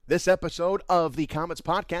This episode of the Comets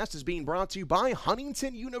Podcast is being brought to you by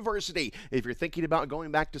Huntington University. If you're thinking about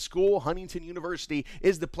going back to school, Huntington University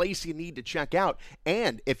is the place you need to check out.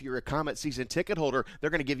 And if you're a Comet season ticket holder, they're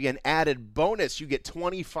going to give you an added bonus. You get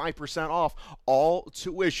 25% off all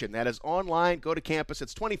tuition. That is online. Go to campus.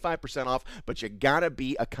 It's 25% off, but you got to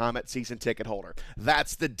be a Comet season ticket holder.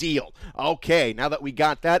 That's the deal. Okay, now that we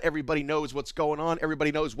got that, everybody knows what's going on.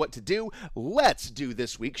 Everybody knows what to do. Let's do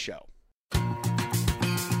this week's show.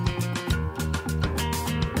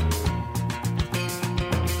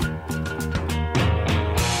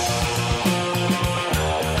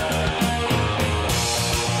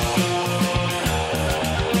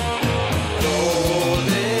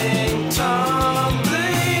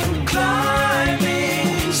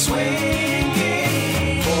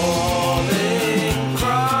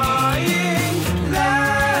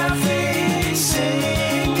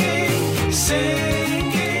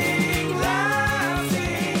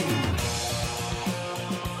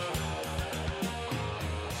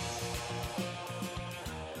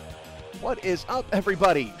 What is up,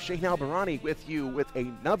 everybody? Shane Albarani with you with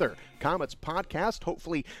another Comets podcast.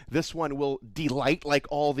 Hopefully this one will delight like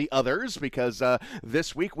all the others, because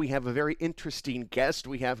this week we have a very interesting guest.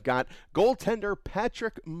 We have got goaltender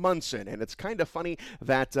Patrick Munson, and it's kind of funny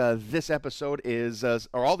that this episode is,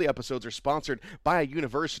 or all the episodes are sponsored by a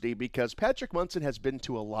university, because Patrick Munson has been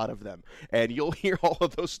to a lot of them, and you'll hear all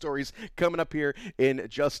of those stories coming up here in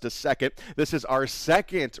just a second. This is our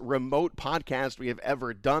second remote podcast we have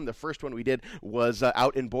ever done. The first one we did was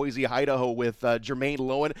out in Boise, Idaho with Jermaine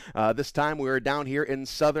Lowen. This time we were down here in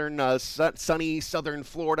sunny southern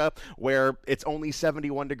Florida, where it's only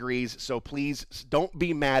 71 degrees, so please don't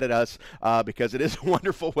be mad at us, because it is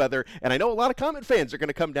wonderful weather, and I know a lot of Comet fans are going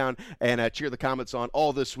to come down and cheer the Comets on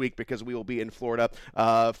all this week, because we will be in Florida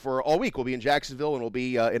for all week. We'll be in Jacksonville, and we'll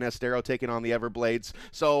be in Estero taking on the Everblades.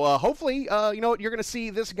 So hopefully, you know what, you're going to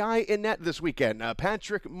see this guy in net this weekend.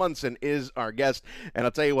 Patrick Munson is our guest, and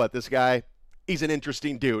I'll tell you what, this guy, he's an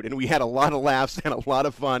interesting dude, and we had a lot of laughs and a lot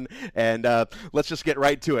of fun, and let's just get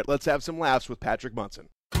right to it. Let's have some laughs with Patrick Munson.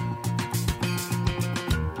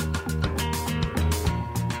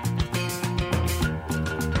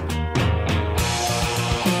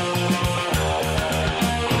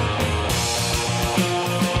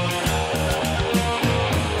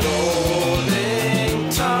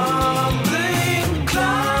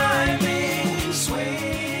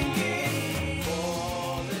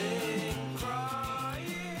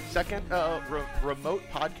 Second remote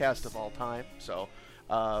podcast of all time. So,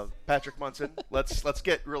 Patrick Munson, let's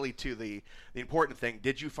get really to the important thing.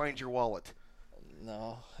 Did you find your wallet?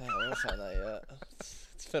 No, I haven't found that yet.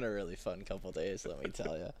 It's been a really fun couple days, let me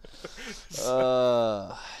tell you.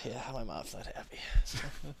 Yeah, my mom's not happy.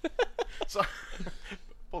 So,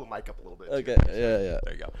 pull the mic up a little bit. Okay, too. yeah.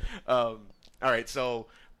 There you go. All right, so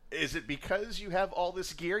is it because you have all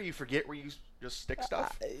this gear you forget where you just stick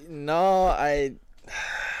stuff? No, I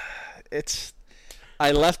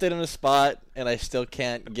left it in a spot, and I still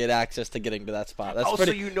can't get access to getting to that spot. That's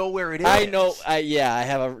so you know where it is. I know.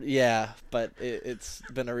 But it's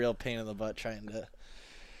been a real pain in the butt trying to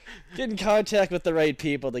get in contact with the right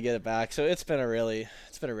people to get it back. So it's been a really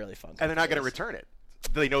fun. And they're not going to return it.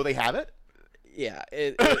 Do they know they have it? Yeah,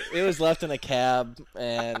 it was left in a cab,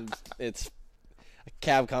 and it's a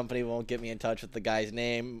cab company won't get me in touch with the guy's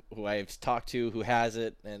name who I've talked to who has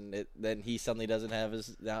it, and then he suddenly doesn't have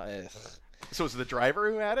his now. So is it the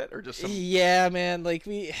driver who had it, or just some? Yeah, man. Like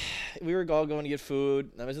we were all going to get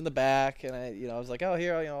food. I was in the back, and I was like, oh,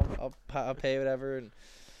 here, I'll pay whatever. And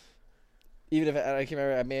even if I can't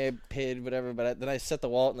remember, I may have paid whatever, but then I set the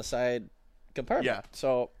wallet in the side compartment. Yeah.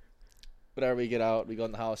 So whenever we get out, we go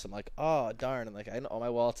in the house. I'm like, oh darn! I'm like, I know my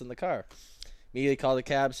wallet's in the car. Immediately call the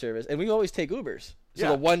cab service, and we always take Ubers. So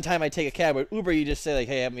the one time I take a cab with Uber, you just say like,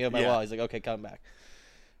 hey, have me on my wallet. He's like, okay, come back.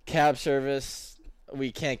 Cab service.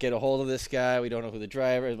 We can't get a hold of this guy. We don't know who the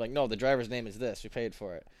driver is. I'm like, no, the driver's name is this. We paid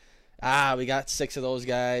for it. We got 6 of those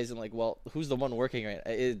guys. I'm like, well, who's the one working right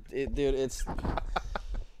now? Dude,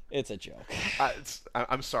 it's a joke.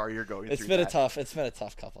 I'm sorry you're going through that. It's been a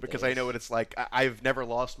tough couple because days. I know what it's like. I've never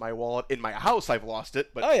lost my wallet. In my house, I've lost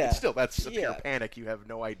it, but still, that's a pure panic. You have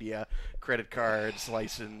no idea. Credit cards,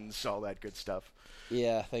 license, all that good stuff.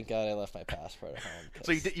 Yeah, thank God I left my passport at home.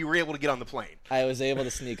 So you were able to get on the plane? I was able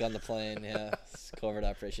to sneak on the plane, yeah. It's covert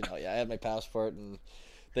operation. Oh, yeah, I had my passport, and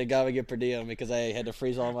thank God we get per diem because I had to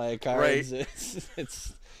freeze all my cards. Right.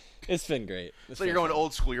 It's been great. So you're going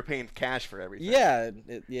old school. You're paying cash for everything. Yeah,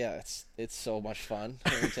 it's so much fun,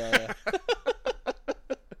 let me tell you.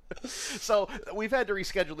 So we've had to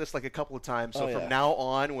reschedule this like a couple of times. So from yeah. now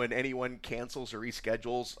on, when anyone cancels or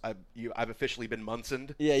reschedules, I've officially been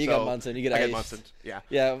Munsoned. Yeah, you so got Munson. You get I iced. got Munsoned. Yeah.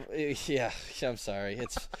 Yeah. I'm sorry.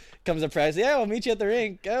 It's comes to practice. Yeah, we'll meet you at the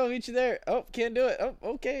rink. Oh, we'll meet you there. Oh, can't do it. Oh,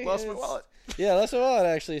 okay. Lost my wallet. Yeah, lost my wallet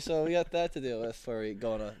actually. So we got that to deal with before we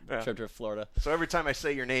go on a trip to Florida. So every time I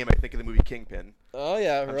say your name, I think of the movie Kingpin. Oh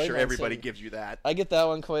yeah, I'm sure everybody gives you that. I get that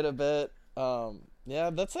one quite a bit.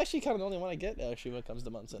 Yeah, that's actually kind of the only one I get actually when it comes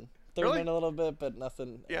to Munson. Thurman a little bit, but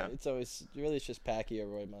nothing. Yeah. It's just Packy or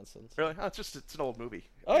Roy Munson. Really? Oh, it's an old movie.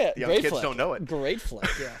 Oh yeah, the young great kids flick. don't know it. Great flick.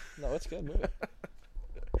 Yeah. No, it's a good movie.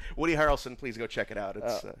 Woody Harrelson, please go check it out.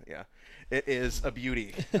 It's it is a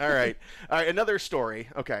beauty. All right, another story.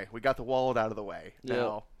 Okay, we got the wallet out of the way.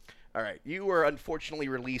 Now, all right, you were unfortunately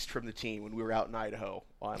released from the team when we were out in Idaho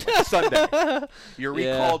on Sunday. You're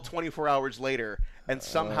recalled 24 hours later, and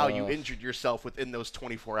somehow you injured yourself within those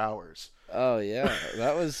 24 hours. Oh yeah,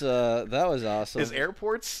 that was awesome. Is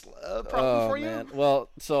airports a problem for you? Man. Well,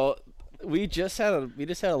 so we just had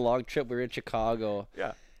a long trip. We were in Chicago.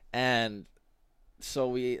 Yeah. And so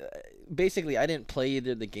we basically I didn't play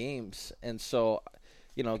either of the games, and so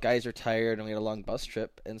guys are tired and we had a long bus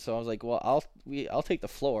trip, and so I was like, well, I'll take the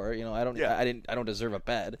floor. I don't deserve a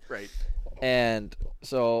bed. Right. And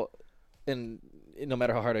so no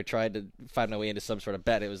matter how hard I tried to find my way into some sort of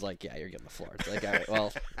bed, it was like, yeah, you're getting the floor. It's like, all right,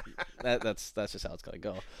 well, that's just how it's gonna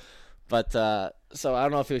go. But so I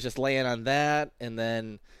don't know if it was just laying on that, and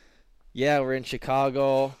then we're in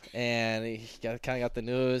Chicago, and he kind of got the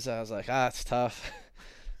news. I was like, it's tough.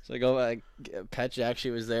 So I go, Petch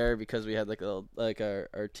actually was there because we had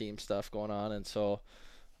our team stuff going on, and so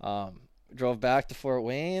drove back to Fort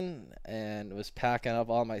Wayne and was packing up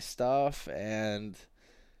all my stuff, and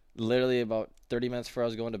literally about 30 minutes before I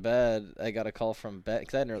was going to bed, I got a call from Ben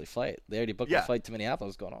because I had an early flight. They already booked my flight to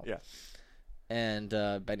Minneapolis going on. Yeah. And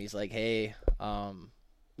Benny's like, hey,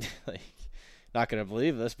 like, not gonna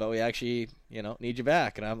believe this, but we actually, need you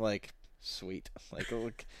back. And I'm like, sweet, like,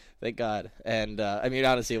 oh, thank God. And I mean,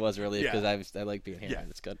 honestly, it was a relief because I like being here. Yeah.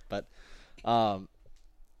 It's good. But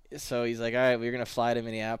so he's like, all right, we're gonna fly to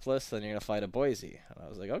Minneapolis, then you're gonna fly to Boise. And I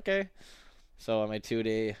was like, okay. So on my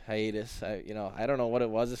 2-day hiatus, I don't know what it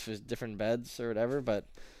was, if it was different beds or whatever, but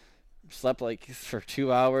slept like for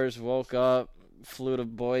 2 hours, woke up, flew to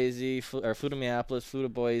Minneapolis, flew to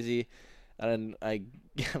Boise, and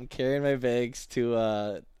I'm carrying my bags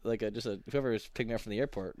to whoever was picking me up from the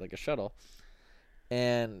airport, like a shuttle.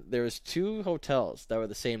 And there was 2 hotels that were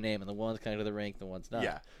the same name, and the one's kind of to the rink, the one's not.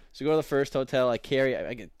 Yeah. So go to the first hotel. I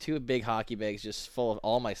get 2 big hockey bags just full of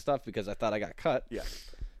all my stuff because I thought I got cut. Yeah.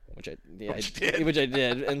 Which I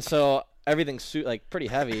did, and so everything's pretty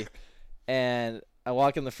heavy, and I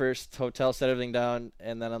walk in the first hotel, set everything down,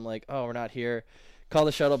 and then I'm like, oh, we're not here. Call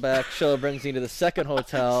the shuttle back. Shuttle brings me to the second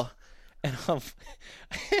hotel, and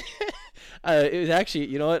it was actually,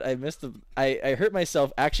 you know what? I missed I hurt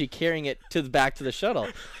myself actually carrying it back to the shuttle,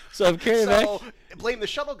 so I'm carrying it back. Blame the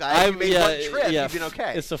shuttle guy. You made one trip. You've been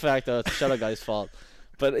okay. It's the fact though. It's the shuttle guy's fault.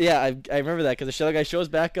 But yeah, I remember that because the shuttle guy shows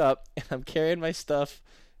back up, and I'm carrying my stuff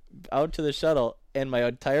out to the shuttle, and my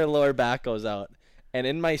entire lower back goes out, and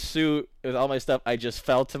in my suit with all my stuff, I just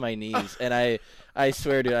fell to my knees. And I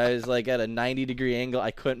swear, dude, I was like at a 90-degree angle.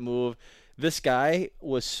 I couldn't move. This guy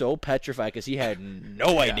was so petrified because he had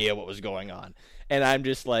no idea what was going on, and I'm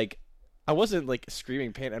just like, I wasn't like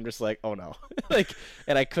screaming pain. I'm just like, oh no,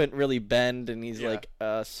 and I couldn't really bend. And he's like,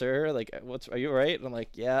 sir, like, are you all right? And I'm like,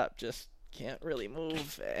 yeah, just can't really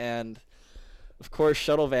move. And of course,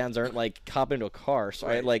 shuttle vans aren't like hop into a car, so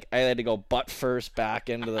I had to go butt first back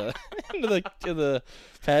into the to the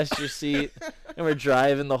passenger seat, and we're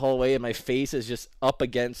driving the whole way, and my face is just up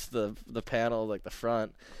against the panel, like the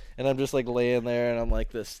front, and I'm just like laying there, and I'm like,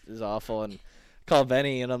 this is awful, and I call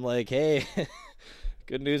Benny, and I'm like, hey,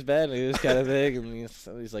 good news, bad news, kind of thing, and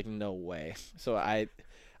he's like, no way. So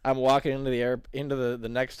I'm walking into the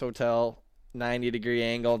next hotel, 90-degree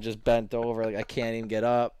angle, just bent over, like I can't even get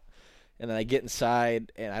up. And then I get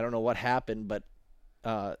inside, and I don't know what happened, but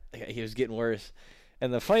he was getting worse.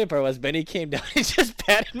 And the funny part was Benny came down, he just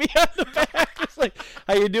patted me on the back. It's like,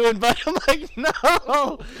 how you doing, bud? I'm like,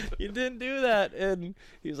 no, you didn't do that. And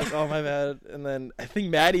he was like, oh, my bad. And then I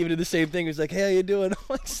think Matt even did the same thing. He was like, hey, how you doing? I'm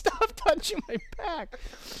like, stop touching my back.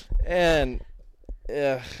 And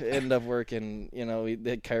it ended up working. We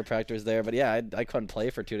had chiropractors there. But, yeah, I couldn't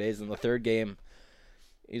play for 2 days. In the third game,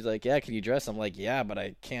 he's like, yeah, can you dress? I'm like, yeah, but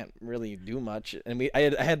I can't really do much. And I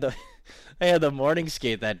had the morning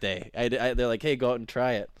skate that day. They're like, hey, go out and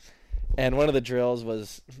try it. And one of the drills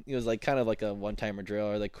was like kind of like a one-timer drill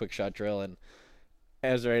or like quick shot drill. And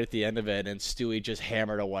I was right at the end of it, and Stewie just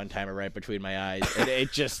hammered a one-timer right between my eyes, and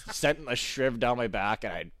it just sent a shriv down my back,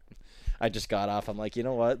 and I just got off. I'm like, you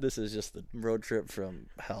know what? This is just the road trip from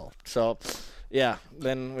hell. So, yeah.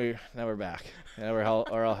 Then now we're back. Now we're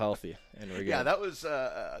all healthy, and we're good. Yeah, that was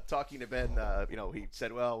talking to Ben. He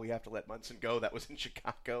said, "Well, we have to let Munson go." That was in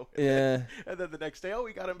Chicago. Yeah. And then the next day,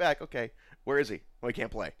 we got him back. Okay, where is he? Well, he can't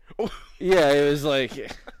play. Yeah, it was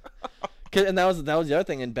like. And that was the other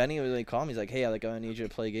thing. And Benny was like, call me. He's like, hey, I need you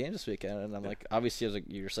to play games this weekend. And I'm like, obviously, I was like,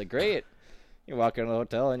 you're just like, great. You walk into the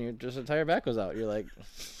hotel and your entire back goes out. You're like,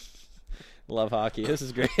 love hockey. This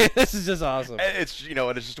is great. This is just awesome. It's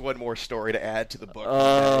it's just one more story to add to the book.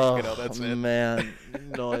 Oh, that's it. Man,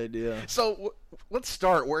 no idea. So let's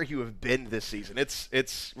start where you have been this season.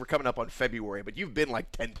 We're coming up on February, but you've been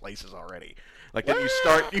like 10 places already. Like then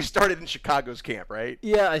you started in Chicago's camp, right?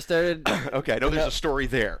 Yeah, I started. Okay, I know there's a story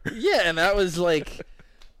there. Yeah, and that was like,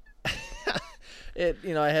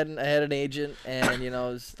 I had an agent, and it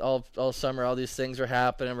was all summer, all these things were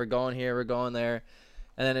happening. We're going here, we're going there,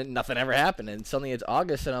 and then nothing ever happened. And suddenly it's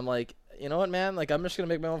August, and I'm like, you know what, man? Like I'm just gonna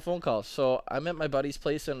make my own phone calls. So I'm at my buddy's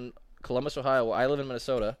place in Columbus, Ohio. Well, I live in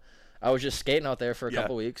Minnesota. I was just skating out there for a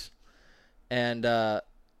couple weeks, and I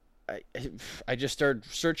just started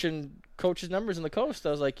searching coaches' numbers in the coast.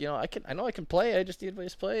 I was like, I know I can play. I just need a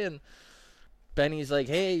place to play. And Benny's like,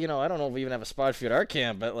 hey, I don't know if we even have a spot for you at our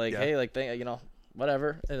camp, but like, hey, like,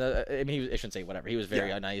 whatever. And I shouldn't say whatever. He was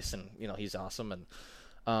very nice, and he's awesome. And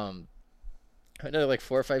I know like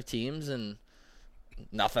 4 or 5 teams, and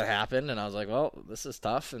nothing happened. And I was like, well, this is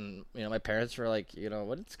tough. And my parents were like,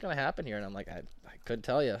 what's gonna happen here? And I'm like, I couldn't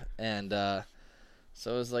tell you. And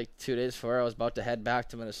so it was like 2 days before I was about to head back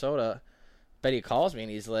to Minnesota. Benny calls me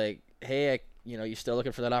and he's like, hey, you still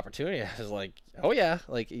looking for that opportunity? I was like, oh yeah,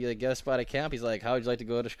 like you get a spot at camp. He's like, how would you like to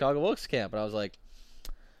go to Chicago Wilkes camp? And I was like,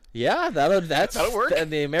 yeah, that'll work.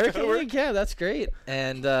 The American League, yeah, that's great.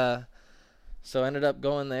 And so I ended up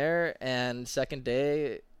going there, and second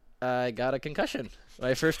day I got a concussion,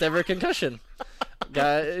 my first ever concussion. We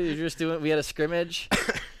had a scrimmage.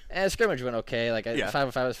 And the scrimmage went okay. Like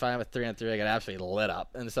 5-on-5 was fine, with 3-on-3 I got absolutely lit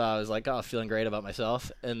up, and so I was like, feeling great about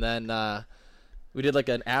myself. And then we did like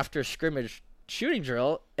an after scrimmage shooting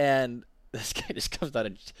drill, and this guy just comes out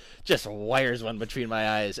and just wires one between my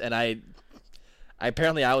eyes. And I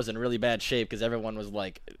apparently I was in really bad shape because everyone was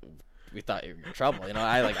like, we thought you were in trouble.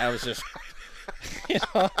 I was just,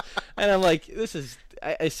 and I'm like, this is.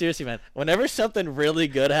 I seriously, man. Whenever something really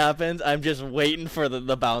good happens, I'm just waiting for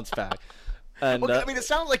the bounce back. And, it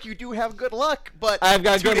sounds like you do have good luck, but I've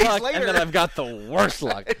got good luck, later, and then I've got the worst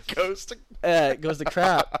luck. It goes to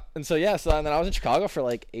crap. And so and then I was in Chicago for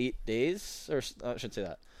like 8 days, or I shouldn't say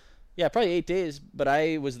that. Yeah, probably 8 days. But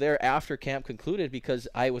I was there after camp concluded because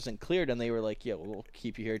I wasn't cleared, and they were like, "Yeah, we'll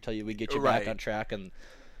keep you here until we get you back on track." And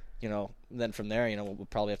then from there, we'll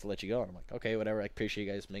probably have to let you go. And I'm like, okay, whatever. I appreciate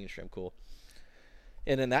you guys making sure I'm cool.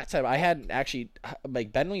 And then that time, I hadn't actually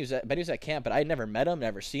like Ben was at camp, but I had never met him,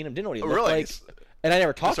 never seen him, didn't know what he looked like, and I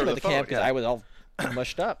never talked to him at the camp because I was all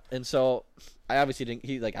mushed up. And so I obviously didn't.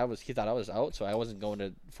 He thought I was out, so I wasn't going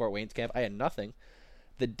to Fort Wayne's camp. I had nothing.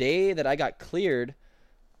 The day that I got cleared,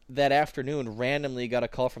 that afternoon, randomly got a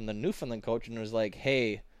call from the Newfoundland coach and was like,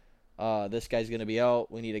 "Hey, this guy's going to be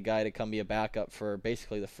out. We need a guy to come be a backup for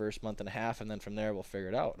basically the first month and a half, and then from there we'll figure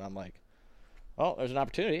it out." And I'm like, "Well, there's an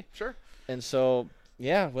opportunity." Sure. And so.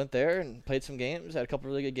 Yeah, went there and played some games, had a couple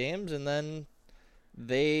really good games, and then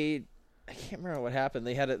I can't remember what happened.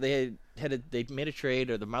 They made a trade,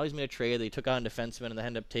 or the Marlies made a trade. They took on a defenseman, and they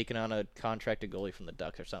ended up taking on a contracted goalie from the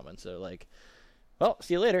Ducks or something. So like, well,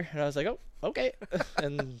 see you later. And I was like, oh, okay.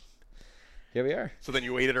 And here we are. So then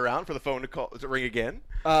you waited around for the phone to ring again?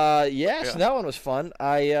 Yeah. So that one was fun.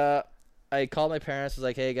 I called my parents. Was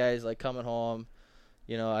like, hey guys, like coming home.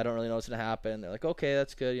 I don't really know what's going to happen. They're like, okay,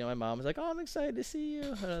 that's good. My mom was like, oh, I'm excited to see you.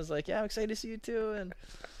 And I was like, yeah, I'm excited to see you too. And,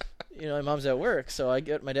 my mom's at work. So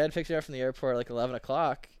my dad picks me up from the airport at like 11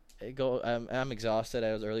 o'clock. I'm exhausted.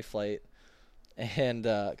 I was early flight. And,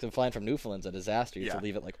 cause I'm flying from Newfoundland's a disaster. You have to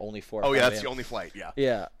leave at like only 4 Oh, yeah, that's the only flight. Yeah.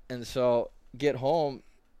 Yeah. And so get home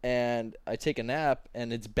and I take a nap,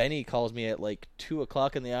 and it's Benny calls me at like 2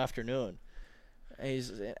 o'clock in the afternoon.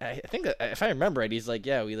 And I think that if I remember right, he's like,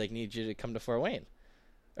 yeah, we like need you to come to Fort Wayne.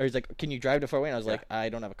 Or he's like, can you drive to Fort Wayne? I was like, I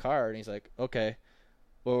don't have a car. And he's like, okay,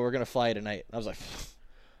 well, we're going to fly tonight. And I was like,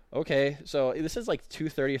 okay. So this is like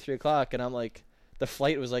 2:30 or 3 o'clock. And I'm like, the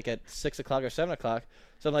flight was like at 6 o'clock or 7 o'clock.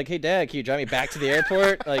 So I'm like, hey, Dad, can you drive me back to the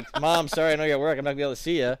airport? Like, Mom, sorry, I know you're at work. I'm not going to be able to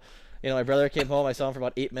see you. My brother came home. I saw him for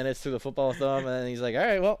about 8 minutes through the football with him. And he's like, all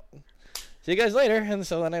right, well, see you guys later. And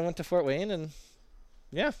so then I went to Fort Wayne, and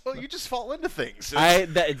Yeah. Well, you just fall into things. Dude,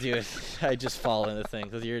 I just fall into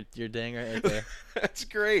things. You're dang right there. That's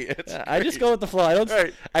great. I just go with the flow. I don't.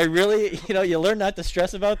 Right. I really, you learn not to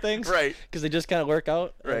stress about things. Right. Because they just kind of work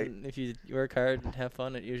out. Right. And if you work hard and have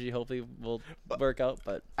fun, it usually hopefully will work out.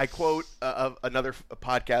 But I quote another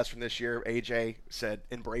podcast from this year. AJ said,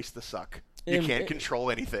 "Embrace the suck. You can't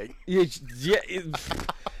control anything." Yeah.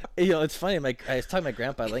 It's funny. I was talking to my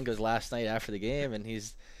grandpa Lingos last night after the game, and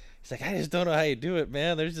he's like, I just don't know how you do it,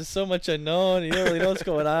 man. There's just so much unknown. You don't really know what's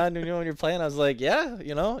going on. When you're playing, I was like, yeah,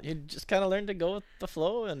 you just kind of learn to go with the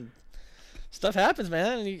flow, and stuff happens,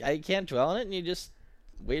 man. And I can't dwell on it, and you just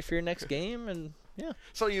wait for your next game, and yeah.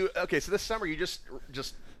 So so this summer you just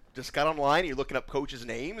got online, and you're looking up coaches'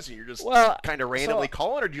 names, and you're just kind of randomly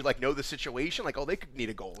calling, or do you know the situation, like, oh, they could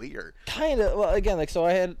need a goalie, or kind of? Well, again, so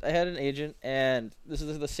I had an agent, and this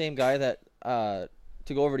is the same guy that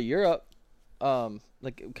to go over to Europe.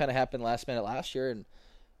 It kind of happened last minute last year, and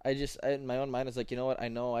I in my own mind was like, you know what, I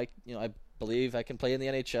know I believe I can play in the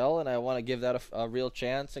NHL, and I want to give that a real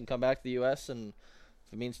chance and come back to the U.S. and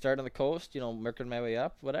if it means starting on the coast, working my way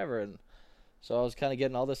up, whatever. And so I was kind of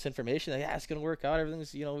getting all this information. Like, yeah, it's gonna work out.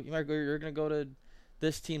 Everything's, you're gonna go to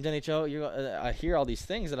this team's NHL. I hear all these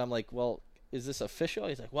things, and I'm like, well, is this official?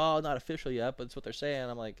 He's like, well, not official yet, but it's what they're saying.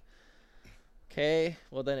 I'm like, okay.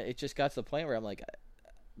 Well, then it just got to the point where I'm like,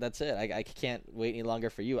 that's it. I can't wait any longer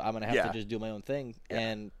for you. I'm gonna have to just do my own thing,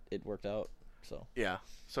 and it worked out. So yeah.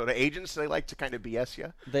 So the agents, they like to kind of BS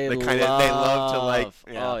you. They love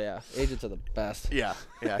to Oh yeah, agents are the best. Yeah,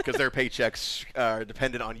 because their paychecks are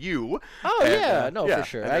dependent on you. Oh and, for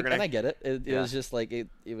sure. And I get it. It was just like it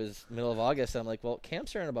was middle of August, and I'm like, well,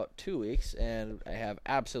 camps are in about 2 weeks, and I have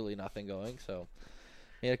absolutely nothing going. So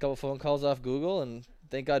I made a couple phone calls off Google, and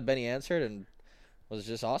thank God Benny answered, and was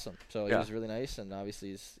just awesome. So he was really nice, and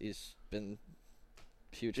obviously he's been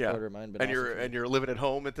a huge supporter of mine. And you're living at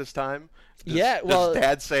home at this time? Does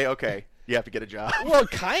Dad say, okay, you have to get a job? Well,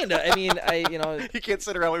 kind of. I mean, you can't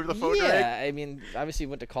sit around waiting for the phone to ring? Yeah, I mean, obviously he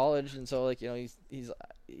went to college, and so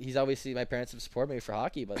he's obviously, my parents have supported me for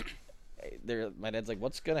hockey, but my dad's like,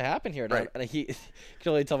 what's gonna happen here? And he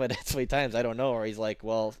can only tell my dad so many times, I don't know, or he's like,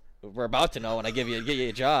 well, we're about to know when I get you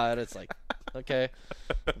a job. And it's like, okay,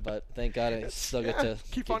 but thank God I still get to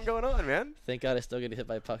keep on going on, man. Thank God I still get to hit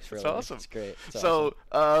my pucks for a living. Awesome. It's great.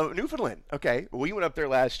 Awesome. Newfoundland. Okay, we went up there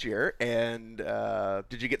last year, and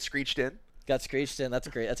did you get screeched in? Got screeched in. That's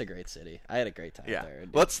a great city. I had a great time there.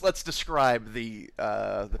 Let's describe the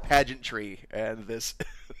pageantry and this.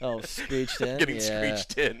 Oh, screeched in. Getting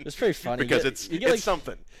screeched in. It's pretty funny because it's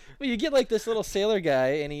something. Well, you get this little sailor guy,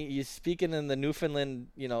 and he's speaking in the Newfoundland,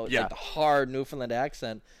 the hard Newfoundland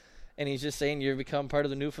accent, and he's just saying you become part of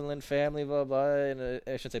the Newfoundland family, blah blah. And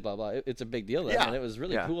I shouldn't say blah blah. It's a big deal, though, and it was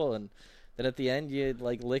really cool. And then at the end, you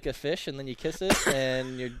lick a fish, and then you kiss it,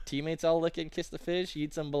 and your teammates all lick it and kiss the fish. You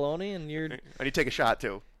eat some bologna, and you take a shot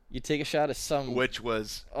too. You take a shot of some, which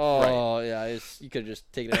was you could have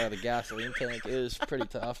just taken it out of the gasoline tank. It was pretty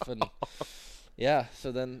tough, and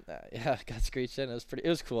so then got screeched in. It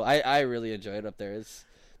was cool. I really enjoyed it up there. It's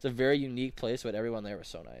a very unique place, but everyone there was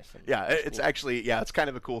so nice. It's cool. Actually it's kind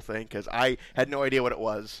of a cool thing because I had no idea what it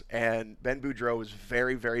was, and Ben Boudreau is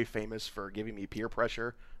very, very famous for giving me peer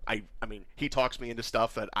pressure. I mean, he talks me into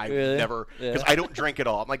stuff that I never, because I don't drink at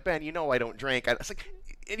all. I'm like, Ben, I don't drink. It's like,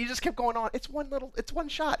 and he just kept going on. It's one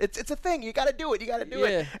shot. It's a thing. You got to do it. You got to do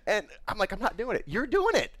it. And I'm like, I'm not doing it. You're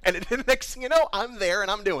doing it. And the next thing you know, I'm there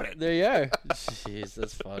and I'm doing it. There you are. Jeez,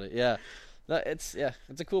 that's funny. Yeah. It's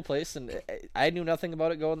a cool place, and I knew nothing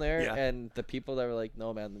about it going there, and the people that were like,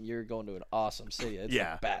 no, man, you're going to an awesome city. It's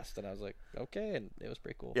the best. And I was like, okay, and it was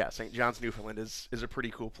pretty cool. Yeah, St. John's, Newfoundland is a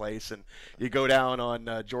pretty cool place, and you go down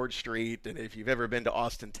on George Street, and if you've ever been to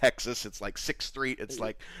Austin, Texas, it's like 6th Street. It's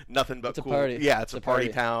like nothing but cool. Party. Yeah, it's a party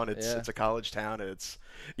town. It's a college town, and it's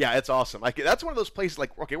awesome. That's one of those places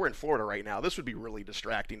like, okay, we're in Florida right now. This would be really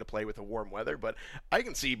distracting to play with the warm weather, but I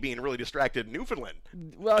can see being really distracted in Newfoundland.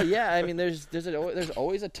 Well, yeah, I mean, there's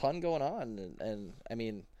always a ton going on, and I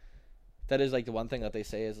mean, that is like the one thing that they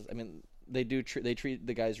say is, I mean, they treat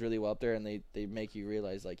the guys really well up there, and they make you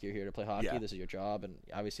realize like you're here to play hockey. This is your job, and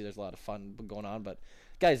obviously there's a lot of fun going on, but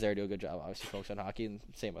guys there do a good job. Obviously, focus on hockey, and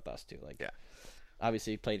same with us too. Like,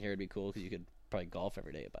 obviously playing here would be cool because you could probably golf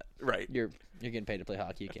every day, but you're getting paid to play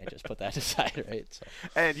hockey. You can't just put that aside, right? So.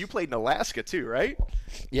 And you played in Alaska too, right?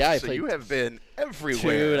 Yeah, so you have been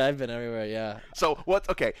everywhere. Dude, I've been everywhere. Yeah. So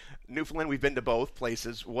okay, Newfoundland. We've been to both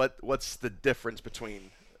places. What's the difference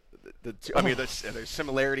between the two? I mean, there's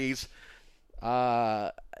similarities.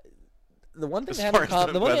 The one thing they have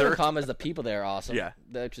in common is the people there are awesome. Yeah.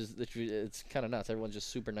 Which is it's kind of nuts. Everyone's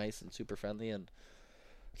just super nice and super friendly, and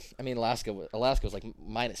I mean, Alaska was like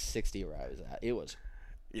minus 60 where I was at. It was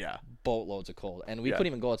boatloads of cold, and we couldn't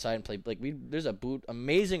even go outside and play. Like there's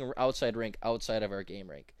amazing outside rink outside of our game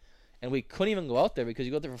rink, and we couldn't even go out there because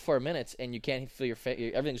you go out there for 4 minutes and you can't feel your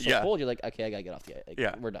face. Everything's so cold. You're like, okay, I gotta get off the ice.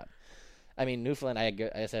 Like, we're done. I mean, Newfoundland, I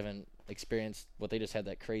just haven't experienced what they just had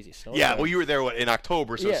that crazy snow. Yeah, well, you were there in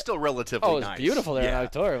October, so it's still relatively nice. Oh, it was beautiful there in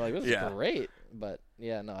October. I'm like, this is great. But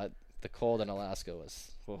the cold in Alaska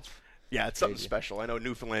was. Oof. Yeah, it's something special. I know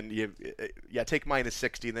Newfoundland, take minus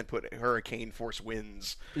 60 and then put hurricane force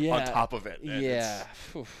winds on top of it.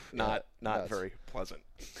 And not very pleasant.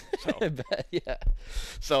 So. I bet,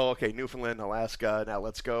 So, okay, Newfoundland, Alaska. Now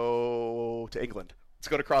let's go to England. Let's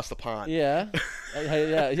go across the pond. Yeah.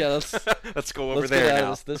 Let's go over there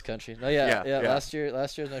now. This country. No, Last year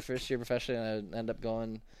was my first year professionally, and I ended up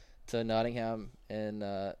going to Nottingham in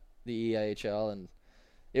the EIHL, and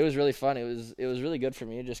it was really fun. It was really good for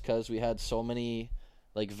me just because we had so many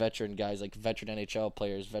like veteran guys, like veteran NHL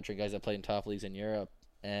players, veteran guys that played in top leagues in Europe,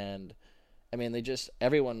 and I mean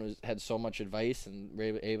everyone had so much advice and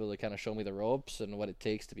were able to kind of show me the ropes and what it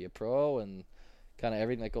takes to be a pro and kind of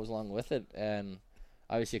everything that goes along with it. And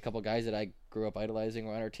obviously a couple guys that I grew up idolizing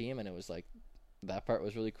were on our team, and it was like that part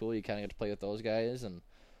was really cool. You kind of get to play with those guys, and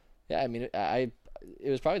I mean it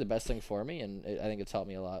was probably the best thing for me, and I think it's helped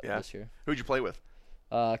me a lot this year. Who'd you play with?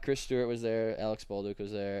 Chris Stewart was there. Alex Bolduc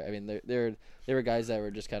was there. I mean, they were guys that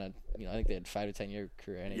were just kind of, I think they had 5 to 10 year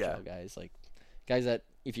career NHL guys, like guys that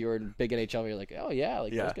if you were in big NHL, you're like, oh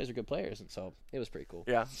those guys are good players, and so it was pretty cool.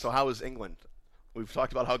 Yeah. So how was England? We've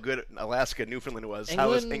talked about how good Alaska, Newfoundland was. How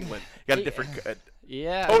was England? You got a different,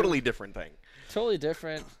 totally different thing. Totally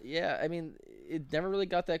different. Yeah. I mean, it never really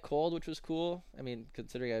got that cold, which was cool. I mean,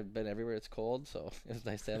 considering I've been everywhere, it's cold, so it was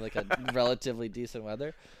nice to have like a relatively decent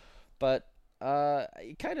weather, but.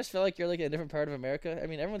 You kind of just feel like you're like in a different part of America. I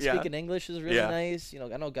mean, everyone's speaking English is really nice.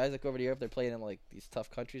 I know guys that go over to Europe, they're playing in like these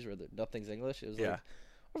tough countries where nothing's English. It was like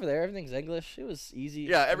over there, everything's English. It was easy.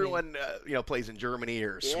 Yeah, everyone plays in Germany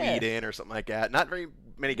or Sweden or something like that. Not very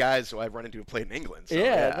many guys who I've run into have played in England. So,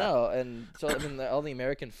 no, and so I mean, all the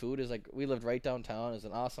American food is like we lived right downtown. It was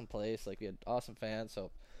an awesome place. Like we had awesome fans.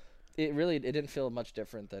 So. It didn't feel much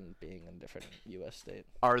different than being in a different U.S. state.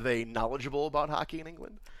 Are they knowledgeable about hockey in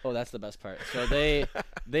England? Oh, that's the best part. So they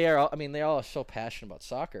are all, I mean, they all are so passionate about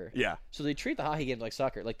soccer. Yeah. So they treat the hockey games like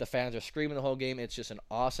soccer. Like the fans are screaming the whole game. It's just an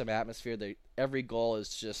awesome atmosphere. Every goal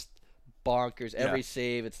is just bonkers. Every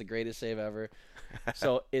save, it's the greatest save ever.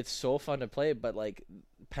 So it's so fun to play. But like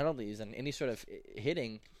penalties and any sort of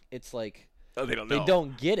hitting, it's like. Oh, they don't know. They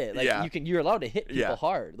don't get it. Like you're allowed to hit people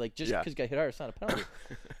hard. Like just because you got hit hard, it's not a penalty.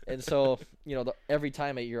 And so every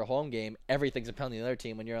time at your home game, everything's a penalty on the other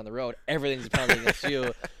team. When you're on the road, everything's a penalty against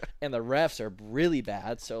you. And the refs are really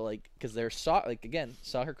bad. So like because they're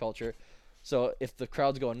soccer culture. So if the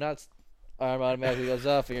crowd's going nuts, arm automatically goes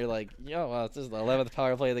up, and you're like, this is the 11th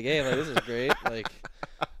power play of the game. Like this is great. Like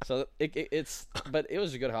so but it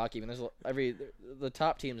was a good hockey. I mean, the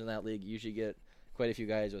top teams in that league usually get. Quite a few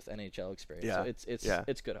guys with NHL experience. Yeah. So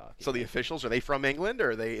it's good hockey. So the officials, are they from England,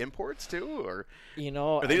 or are they imports too, or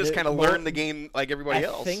or they just kind of learn the game like everybody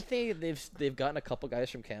else? I think they've gotten a couple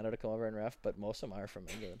guys from Canada to come over and ref, but most of them are from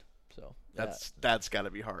England. So that's got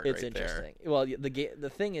to be hard. It's right interesting. There. Well,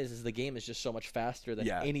 the thing is the game is just so much faster than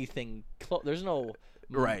anything. There's no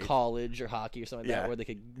college or hockey or something like that where they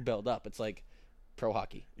could build up. It's like pro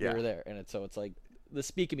hockey. Yeah. You're there, and it's like. The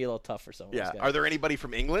speed can be a little tough for some of those guys. Are there anybody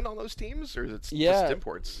from England on those teams, or is it just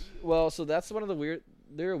imports? Well, so that's one of the weird.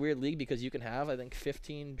 They're a weird league because you can have, I think,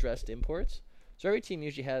 15 dressed imports. So every team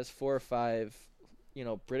usually has 4 or 5,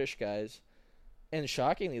 British guys. And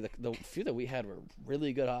shockingly, the few that we had were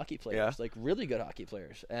really good hockey players, like really good hockey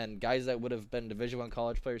players, and guys that would have been Division I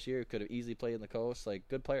college players here could have easily played in the coast, like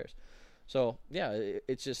good players. So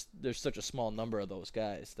it's just there's such a small number of those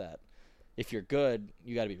guys that. If you're good,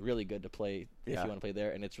 you got to be really good to play if you want to play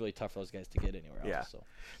there, and it's really tough for those guys to get anywhere else.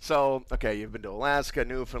 So, okay, you've been to Alaska,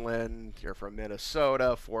 Newfoundland, you're from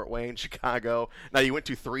Minnesota, Fort Wayne, Chicago. Now, you went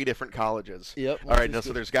to 3 different colleges. Yep. All right,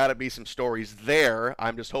 so there's got to be some stories there.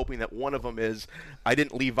 I'm just hoping that one of them is, I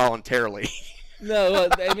didn't leave voluntarily. No, well,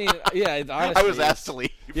 I mean, honestly. I was asked to leave.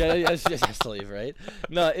 I was just asked to leave, right?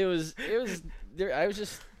 No, it was there.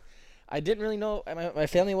 I didn't really know. My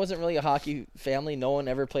family wasn't really a hockey family. No one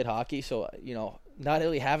ever played hockey, so not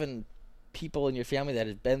really having people in your family that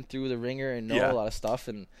had been through the ringer and know a lot of stuff.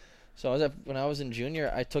 And so when I was in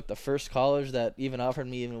junior, I took the first college that even offered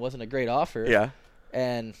me even wasn't a great offer. Yeah.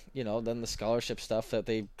 And then the scholarship stuff that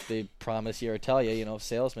they promise you or tell you,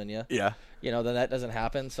 salesman you. Yeah. Then that doesn't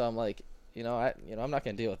happen. So I'm like, I'm not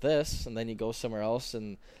going to deal with this. And then you go somewhere else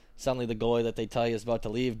and suddenly the goalie that they tell you is about to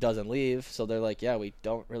leave doesn't leave. So they're like, yeah, we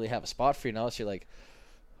don't really have a spot for you now. So you're like,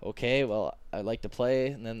 okay, well, I'd like to play.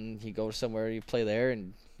 And then you go somewhere, you play there,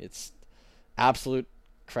 and it's absolute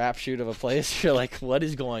crapshoot of a place. You're like, what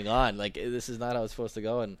is going on? Like, this is not how it's supposed to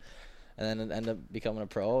go. And then end up becoming a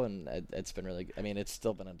pro, and it's been really. I mean, it's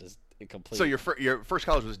still been a complete. So your first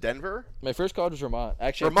college was Denver? My first college was Vermont.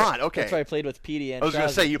 Actually, Vermont. Okay. That's where I played with Petey and. I was going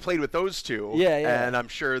to say you played with those two. Yeah. And I'm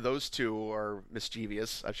sure those two are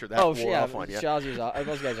mischievous. I'm sure that wore off on you.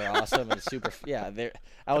 Those guys are awesome and super. Yeah,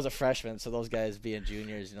 I was a freshman, so those guys being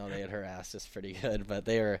juniors, they had harassed us pretty good, but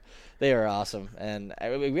they were awesome, and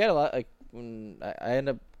we had a lot. Like when I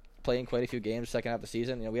ended up playing quite a few games second half of the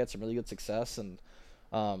season. We had some really good success, and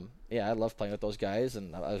I loved playing with those guys,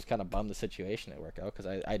 and I was kind of bummed the situation didn't work out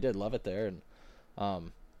because I did love it there,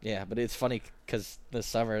 and but it's funny because this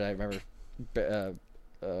summer I remember I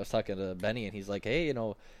was talking to Benny, and he's like, hey,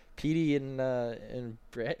 Petey and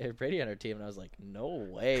Brady on our team, and I was like, no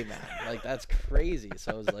way, man, like that's crazy.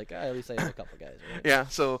 So I was like, at least I have a couple guys,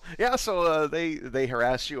 right? So they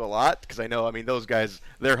harass you a lot because I know, those guys,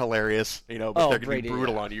 they're hilarious, but they're gonna be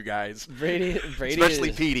brutal on you guys. Brady,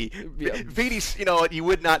 especially Petey. Yeah. Petey's, you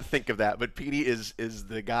would not think of that, but Petey is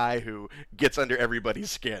the guy who gets under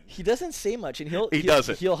everybody's skin. He doesn't say much, and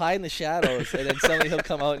he'll hide in the shadows, and then suddenly he'll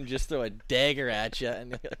come out and just throw a dagger at you,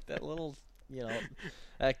 and that little,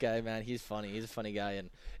 that guy, man, he's funny. He's a funny guy,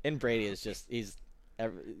 and Brady is just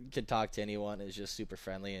can talk to anyone. Is just super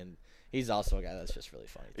friendly, and he's also a guy that's just really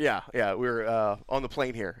funny. Yeah. We were on the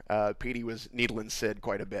plane here. Petey was needling Sid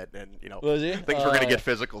quite a bit, and was he? Things were gonna get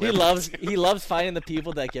physical. He loves finding the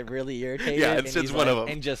people that get really irritated. Yeah, and Sid's one of them,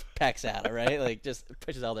 and just pecks at it, right? Like just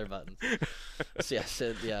pushes all their buttons. So yeah,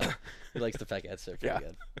 Sid. Yeah, he likes to peck at Sid pretty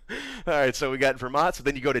good. All right, so we got Vermont. So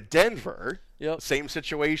then you go to Denver. Yep. Same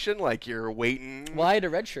situation. Like you're waiting. Well, I had a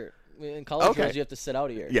red shirt in college. Okay. You have to sit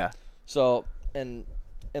out a year. Yeah. So and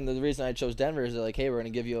the reason I chose Denver is they're like, hey, we're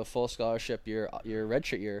going to give you a full scholarship your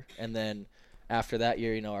redshirt year, and then after that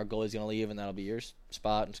year, our goalie's going to leave, and that'll be your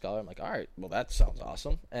spot and scholar. I'm like, all right, well, that sounds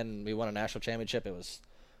awesome. And we won a national championship. It was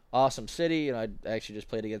awesome city. I actually just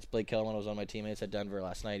played against Blake Kellman. I was one of my teammates at Denver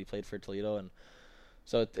last night. He played for Toledo, and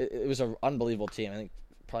so it was an unbelievable team. I think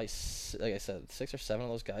probably, like I said, 6 or 7 of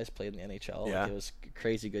those guys played in the NHL. Yeah. Like, it was a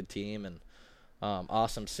crazy good team, and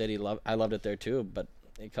awesome city. I loved it there too, but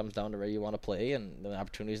it comes down to where you want to play, and the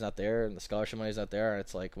opportunity's not there, and the scholarship money's not there, and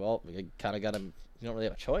it's like, well, you kind of got to. You don't really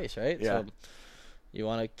have a choice, right? Yeah. So you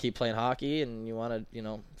want to keep playing hockey, and you want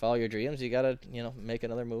to, follow your dreams. You got to, make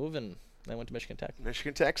another move, and I went to Michigan Tech.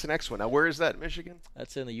 Michigan Tech's the next one. Now, where is that, Michigan?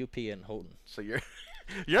 That's in the UP in Houghton. So you're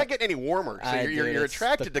not getting any warmer. So you're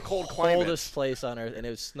attracted to cold climates. Coldest place on earth, and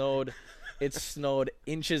it snowed. It snowed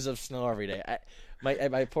inches of snow every day.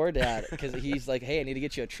 My poor dad, because he's like, hey, I need to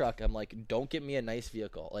get you a truck. I'm like, don't get me a nice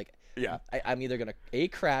vehicle. Like, yeah, I'm either gonna A,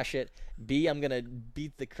 crash it, B, I'm gonna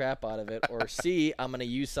beat the crap out of it, or C, I'm gonna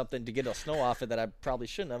use something to get the snow off it that I probably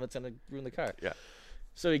shouldn't have. It's gonna ruin the car. Yeah.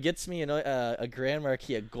 So he gets me, a Grand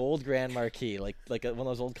Marquis, a gold Grand Marquis, like one of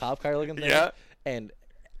those old cop car looking things. Yeah. And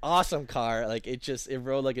awesome car, like it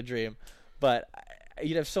rode like a dream, but.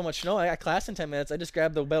 You'd have so much snow. I got class in 10 minutes. I just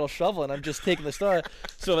grabbed the metal shovel, and I'm just taking the snow.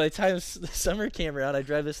 So by the time the summer came around, I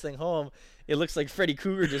drive this thing home. It looks like Freddy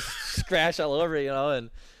Krueger just scratched all over it, and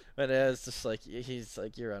it's just like, he's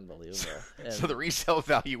like, you're unbelievable. And so the resale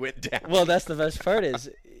value went down. Well, that's the best part is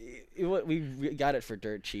we got it for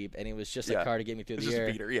dirt cheap, and it was just a car to get me through the year. Just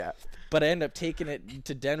a beater, yeah. But I ended up taking it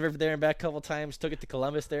to Denver there and back a couple times, took it to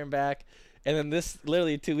Columbus there and back. And then this,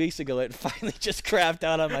 literally 2 weeks ago, it finally just crapped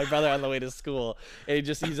out on my brother on the way to school. And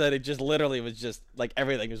he said it just literally was just, like,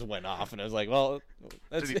 everything just went off. And I was like, well,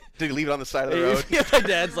 that's did he leave it on the side of the road? Yeah, my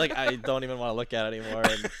dad's like, I don't even want to look at it anymore.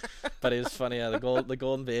 But it was funny. Yeah, the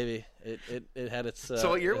golden baby. It had its So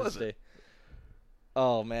what year was it?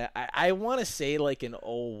 Oh, man. I want to say, like, an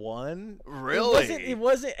 01. Really? It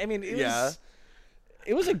wasn't. I mean,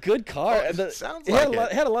 it was a good car. It sounds like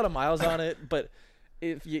it had a lot of miles on it, but...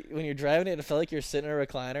 when you're driving it, it felt like you're sitting in a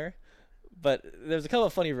recliner. But there's a couple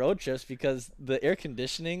of funny road trips because the air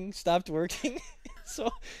conditioning stopped working. So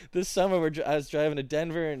this summer I was driving to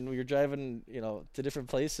Denver, and we were driving, to different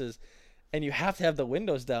places, and you have to have the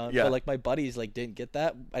windows down. Yeah. But like my buddies didn't get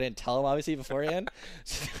that. I didn't tell them obviously beforehand.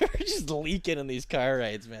 So they were just leaking in these car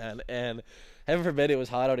rides, man. And heaven forbid it was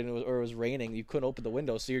hot out or it was raining. You couldn't open the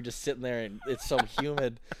window, so you're just sitting there and it's so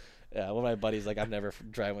humid. Yeah, one of my buddies I'm never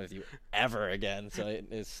driving with you ever again. So it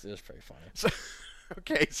was pretty funny.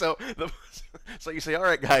 Okay, so you say, all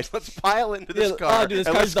right, guys, let's pile into this car. Oh, dude, this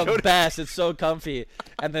and car's let's the go best. It's so comfy.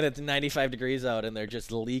 And then it's 95 degrees out, and they're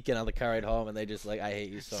just leaking on the car ride home, and they just like, I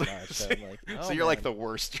hate you so much. So I'm like, oh, so you're like the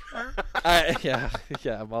worst. yeah,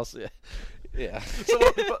 I'm also, yeah.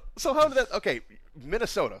 So how did that? Okay,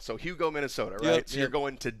 Minnesota. So Hugo, Minnesota, right? Yep, so you're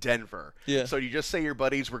going to Denver. Yeah. So you just say your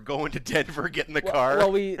buddies were going to Denver, get in the car.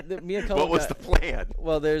 Well, me and Cullen what was the plan?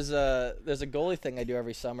 Well, there's a goalie thing I do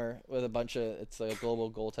every summer with a bunch of, it's like a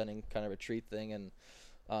global goaltending kind of retreat thing, and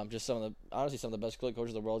just some of the best coaches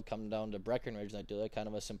in the world come down to Breckenridge, and I do like kind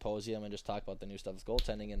of a symposium and just talk about the new stuff with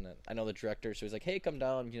goaltending. And I know the director, so he's like, hey, come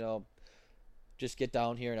down, just get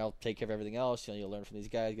down here and I'll take care of everything else. You'll learn from these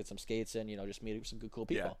guys, get some skates in, just meet some good, cool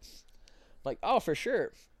people. Yeah. I'm like, oh, for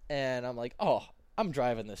sure. And I'm like, oh, I'm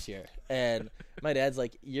driving this year. And my dad's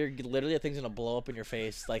like, you're literally, that thing's going to blow up in your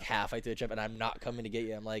face like halfway through the trip, and I'm not coming to get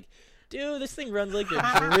you. I'm like, dude, this thing runs like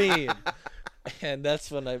a dream. And that's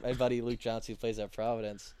when my buddy Luke Johnson, who plays at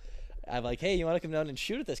Providence, I'm like, hey, you want to come down and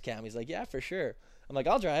shoot at this cam? He's like, yeah, for sure. I'm like,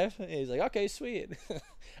 I'll drive. And he's like, okay, sweet.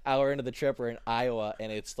 Hour into the trip, we're in Iowa,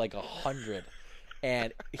 and it's like 100.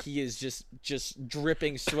 And he is just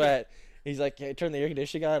dripping sweat. He's like, hey, turn the air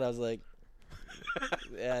conditioning on. I was like,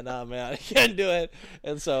 yeah, no, man, I can't do it.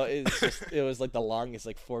 And so it was like the longest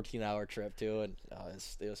 14-hour trip too, and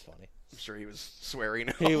it was funny. I'm sure he was swearing.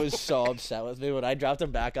 He was so upset with me when I dropped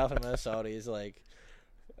him back off in Minnesota. He's like,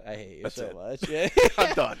 I hate you so much. Yeah.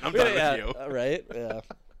 I'm done with you. Right? Yeah. It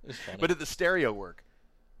was funny. But did the stereo work?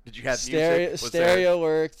 Did you have music? Stereo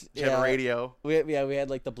worked. Did you have a radio? We had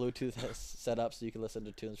like the Bluetooth set up so you could listen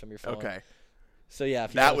to tunes from your phone. Okay. So yeah,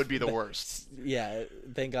 that would be the worst. Yeah,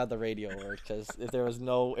 thank God the radio worked, because if there was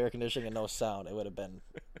no air conditioning and no sound, it would have been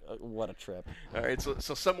what a trip. All right, so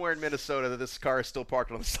somewhere in Minnesota, this car is still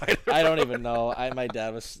parked on the side of the road. I don't even know. My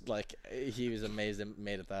dad was like, he was amazed it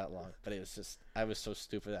made it that long, but it was just, I was so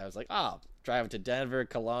stupid. I was like, driving to Denver,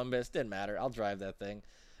 Columbus, didn't matter. I'll drive that thing.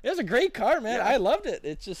 It was a great car, man. Yeah. I loved it.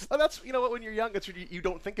 It's just, that's what, when you're young, that's you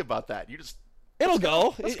don't think about that. You just. It'll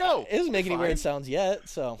go. Let's go. It doesn't make any weird sounds yet,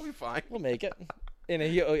 so we'll be fine. We'll make it. And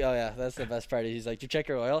yeah, that's the best part. He's like, "Did you check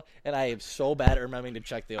your oil?" And I am so bad at remembering to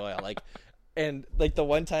check the oil. And the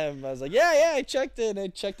one time I was like, yeah, I checked it. And I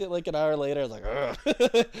checked it like an hour later. I was like,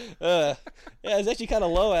 yeah, it's actually kind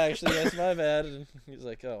of low, actually. That's my bad. And he's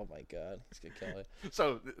like, oh my God, it's gonna kill me.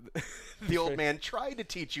 So the old man tried to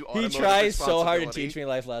teach you automotive responsibility. He tries so hard to teach me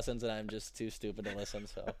life lessons, and I'm just too stupid to listen.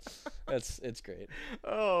 So it's great.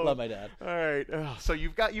 Oh, love my dad. All right. So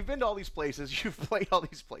you've been to all these places. You've played all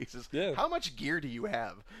these places. Yeah. How much gear do you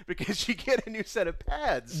have? Because you get a new set of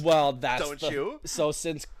pads. Well, don't you? So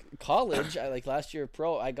since college, last year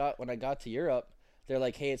pro, when I got to Europe, they're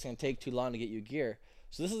like, hey, it's gonna take too long to get you gear.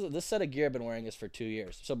 So this set of gear I've been wearing is for 2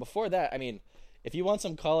 years. So before that, I mean, if you want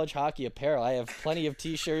some college hockey apparel, I have plenty of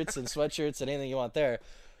t-shirts and sweatshirts and anything you want there.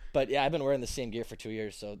 But yeah, I've been wearing the same gear for 2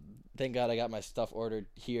 years. So thank God I got my stuff ordered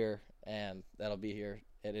here, and that'll be here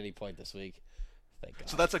at any point this week. Thank God.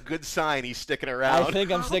 So that's a good sign he's sticking around. I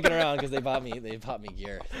think I'm sticking around because they bought me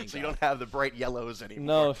gear. So you don't have the bright yellows anymore.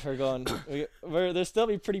 No, we're going. They'll still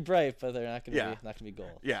be pretty bright, but they're not gonna be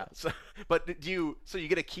gold. Yeah. So, but do you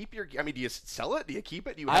get to keep your? I mean, do you sell it? Do you keep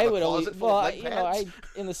it? Do you have a closet full of leg pads?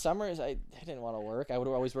 In the summers I didn't want to work. I would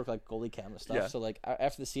always work like goalie cam and stuff. Yeah. So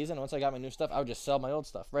after the season, once I got my new stuff, I would just sell my old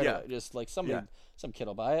stuff away. Just some kid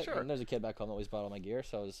will buy it. Sure. And there's a kid back home that always bought all my gear,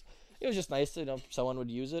 so it was just nice to someone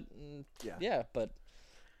would use it. And but.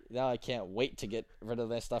 Now I can't wait to get rid of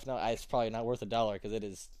that stuff. Now it's probably not worth $1 because it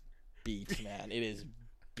is beat, man. It is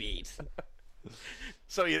beat.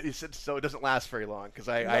 So you said so it doesn't last very long because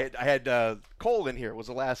I had Cole in here. It was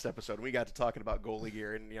the last episode, and we got to talking about goalie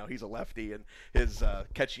gear, and he's a lefty, and his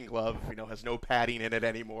catching glove has no padding in it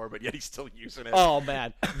anymore, but yet he's still using it. Oh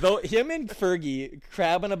man, though him and Fergie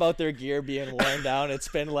crabbing about their gear being worn down. It's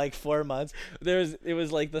been like 4 months. It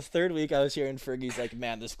was like the third week I was here, and Fergie's like,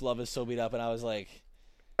 "Man, this glove is so beat up," and I was like.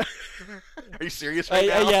 Are you serious right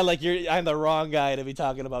now? Yeah, I'm the wrong guy to be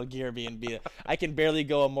talking about gear being beat. I can barely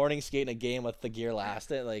go a morning skate in a game with the gear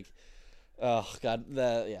lasting. Oh God,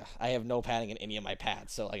 I have no padding in any of my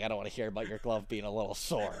pads, so I don't want to hear about your glove being a little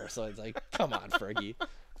sore. So it's like, come on, Fergie.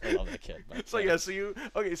 I love that kid. But, so you're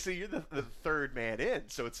the third man in.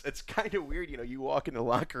 So it's kind of weird, you walk in the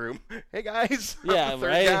locker room. Hey guys, yeah, I'm the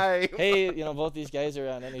third guy. Hey, both these guys are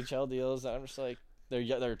on NHL deals. I'm just like.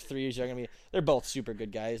 They're 3 years younger than me. They're both super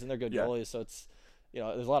good guys, and they're good goalies. So it's,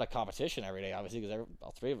 there's a lot of competition every day, obviously, because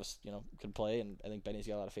all three of us, could play, and I think Benny's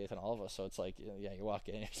got a lot of faith in all of us. So it's like, you walk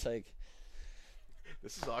in, it's like,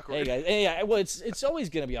 this is awkward. Hey guys, yeah. Well, it's always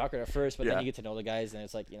gonna be awkward at first, but then you get to know the guys, and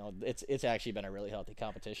it's like, it's actually been a really healthy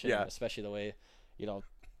competition, especially the way,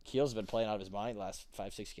 Keel's been playing out of his mind the last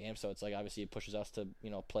 5-6 games, so it's like obviously it pushes us to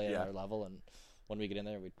play at our level, and when we get in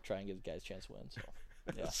there, we try and give the guys a chance to win. So.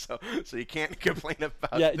 Yeah. So you can't complain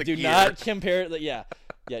about the do gear. not compare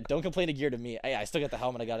don't complain to gear to me. I still got the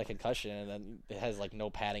helmet. I got a concussion, and then it has like no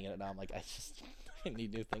padding in it now. I'm like, I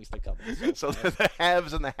need new things to come in. So the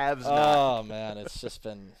haves and the haves not. Oh man, it's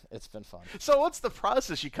been fun. So what's the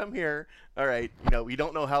process? You come here, all right, you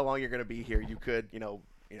don't know how long you're going to be here. You could,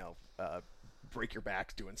 break your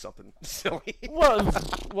back doing something silly.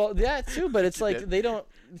 well, yeah, too. But it's like they don't.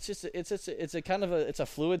 It's just it's a kind of it's a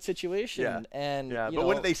fluid situation. Yeah. And but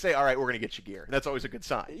when they say, all right, we're gonna get you gear, that's always a good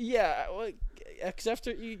sign. Yeah, because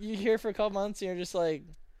after you hear for a couple months, and you're just like,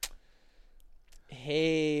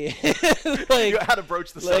 hey, like how to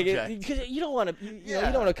broach the subject. Because you don't want to, you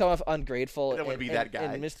don't want to come off ungrateful. You don't want to be that guy.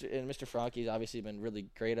 And Mr. Franke's obviously been really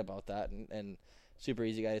great about that, and super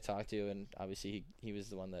easy guy to talk to, and obviously he was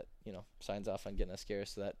the one that signs off on getting us gear,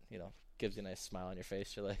 so that gives you a nice smile on your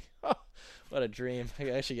face. You're like, oh, what a dream! I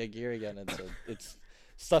actually get gear again, and so it's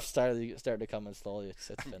stuff started to come in slowly.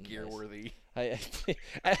 It's been gear nice. Worthy. Do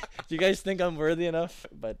you guys think I'm worthy enough?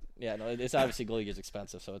 But yeah, no, it's obviously goalie gear is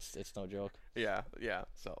expensive, so it's no joke. Yeah.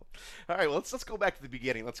 So, all right, well, let's go back to the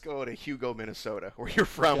beginning. Let's go to Hugo, Minnesota, where you're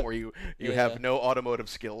from, where you have no automotive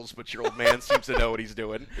skills, but your old man seems to know what he's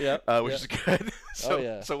doing. Which is good.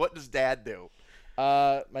 So what does Dad do?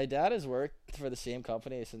 My dad has worked for the same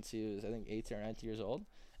company since he was, I think, 18 or 19 years old.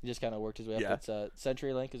 He just kind of worked his way up. It's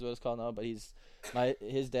CenturyLink is what it's called now, but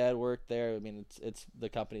his dad worked there. I mean, it's the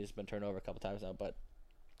company's been turned over a couple times now, but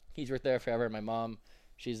he's worked there forever. My mom,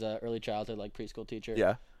 she's a early childhood preschool teacher.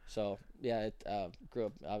 Yeah. So grew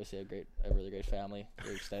up obviously a really great family,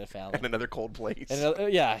 very extended family. And another cold place.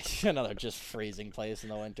 Another just freezing place in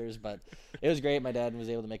the winters, but it was great. My dad was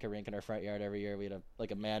able to make a rink in our front yard every year. We had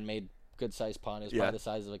a man-made good sized pond. It was probably the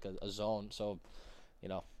size of a zone. So,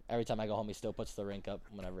 every time I go home, he still puts the rink up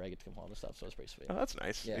whenever I get to come home and stuff. So it's pretty sweet. Oh, that's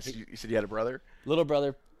nice. Yeah, you said you had a brother? Little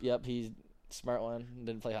brother. Yep, he's smart one.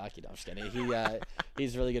 Didn't play hockey. No, I'm just kidding.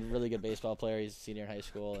 He's a really good baseball player. He's a senior in high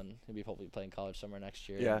school, and he'll be hopefully playing college somewhere next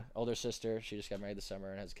year. Yeah. And older sister, she just got married this summer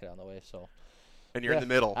and has a kid on the way. So. And you're in the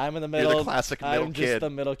middle. I'm in the middle. You're the classic middle kid. I'm just the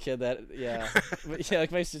middle kid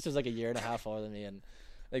that, my sister's like a year and a half older than me, and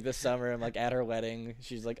this summer I'm at her wedding.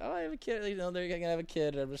 She's like, "Oh, I have a kid. They're gonna have a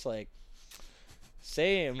kid." And I'm just like,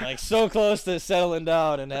 same, so close to settling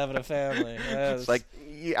down and having a family. It's like,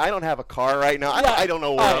 I don't have a car right now. I don't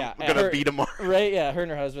know where I'm gonna be tomorrow. Right? Yeah. Her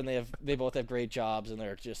and her husband, they both have great jobs, and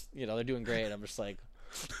they're just they're doing great. I'm just like,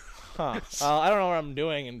 I don't know what I'm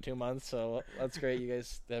doing in 2 months, so that's great. You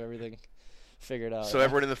guys have everything figured out. So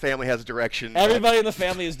everyone in the family has direction. Everybody in the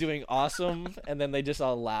family is doing awesome, and then they just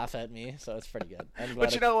all laugh at me, so it's pretty good.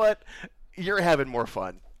 But you know what? You're having more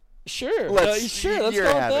fun. Sure. Let's call it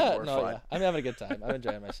that. More fun. I'm having a good time. I'm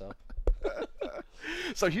enjoying myself.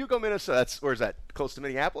 So Hugo, Minnesota. Where's that? Close to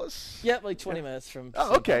Minneapolis? Yep, 20 minutes from.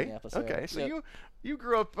 Oh, okay. Minneapolis. Okay. So you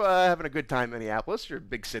grew up having a good time in Minneapolis. You're a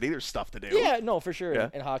big city. There's stuff to do. Yeah, no, for sure. Yeah.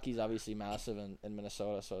 And hockey's obviously massive in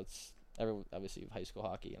Minnesota, so it's obviously high school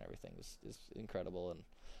hockey and everything is incredible. And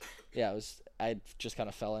yeah, I just kind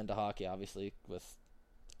of fell into hockey, obviously, with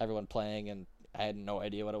everyone playing, and I had no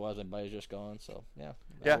idea what it was. My buddy was just going, so yeah.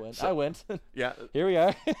 I went. Yeah. Here we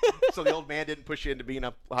are. So the old man didn't push you into being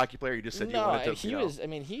a hockey player. You just said you wanted to. He was. I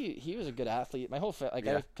mean, he was a good athlete. My whole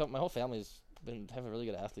my whole family's have really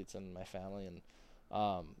good athletes in my family, and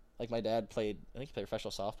my dad played. I think he played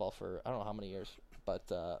professional softball for I don't know how many years, but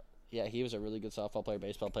yeah, he was a really good softball player,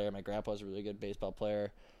 baseball player. My grandpa was a really good baseball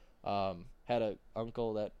player. Had an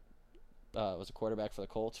uncle that was a quarterback for the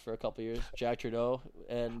Colts for a couple years, Jack Trudeau,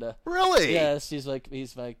 and really, yes, he's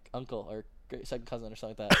my uncle or second cousin or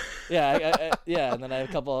something like that. Yeah, and then I have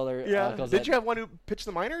a couple other uncles. Did you have one who pitched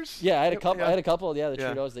the minors? Yeah, I had a couple. The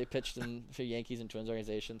Trudeaus, they pitched for Yankees and Twins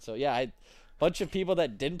organization. So yeah, I had a bunch of people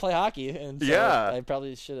that didn't play hockey, and so I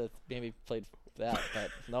probably should have maybe played that, but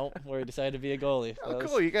no, we decided to be a goalie. Oh,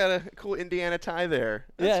 cool! You got a cool Indiana tie there.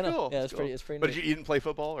 That's cool. Yeah, it's pretty. But neat. you didn't play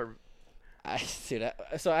football, or? I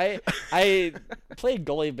played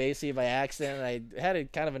goalie basically by accident. I had a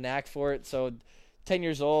kind of a knack for it. So, 10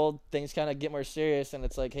 years old, things kind of get more serious, and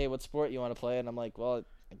it's like, hey, what sport you want to play? And I'm like, well,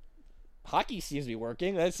 hockey seems to be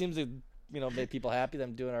working. That seems to make people happy that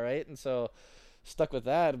I'm doing all right, and so stuck with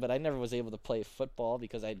that. But I never was able to play football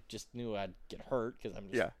because I just knew I'd get hurt because I'm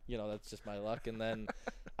just that's just my luck. And then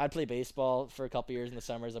I'd play baseball for a couple years in the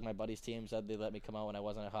summers. Like my buddies' teams, they let me come out when I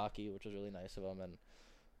wasn't at hockey, which was really nice of them.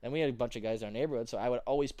 And we had a bunch of guys in our neighborhood, so I would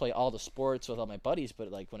always play all the sports with all my buddies. But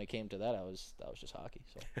when it came to that, that was just hockey.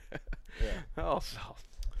 So, yeah. Oh, so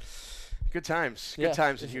Good times. Yeah. Good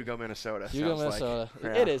times in Hugo, Minnesota. Hugo, sounds Minnesota.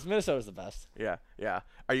 Like. It is. Minnesota's the best. Yeah, yeah.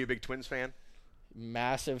 Are you a big Twins fan?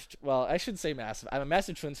 Massive. Well, I shouldn't say massive. I'm a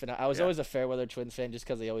massive Twins fan. I was always a Fairweather Twins fan just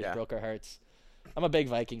because they always broke our hearts. I'm a big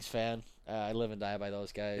Vikings fan. I live and die by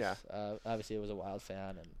those guys. Yeah. Obviously, it was a Wild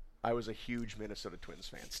fan, and I was a huge Minnesota Twins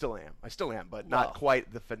fan. Still am. I still am, but not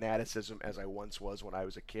quite the fanaticism as I once was when I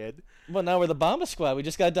was a kid. Well, now we're the Bomba Squad. We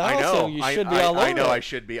just got down, I know. so you should be all over I know. it.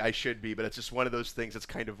 I should be, but it's just one of those things that's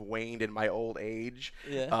kind of waned in my old age.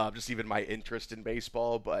 Yeah. Just even my interest in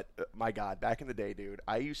baseball. But my God, back in the day, dude,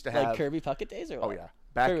 I used to have like Kirby Puckett days, or what? Oh yeah.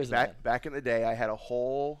 Back in the day, I had a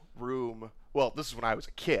whole room. Well, this is when I was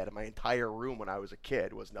a kid. My entire room when I was a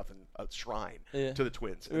kid was nothing a shrine to the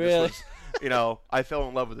Twins. And really? This was, I fell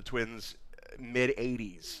in love with the Twins mid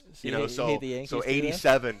 '80s. So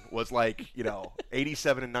 87 was like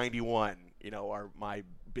 87 and 91. Are my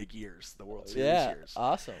big years, the World Series years.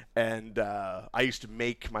 Awesome. And I used to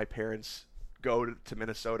make my parents go to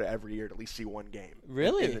Minnesota every year to at least see one game.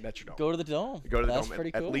 Really? In the Metrodome. Go to the Dome. That's Dome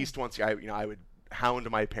pretty at cool. least once. I would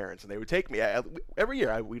hound my parents, and they would take me every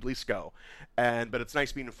year. We'd at least go, but it's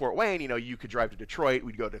nice being in Fort Wayne. You could drive to Detroit.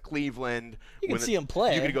 We'd go to Cleveland. You could see them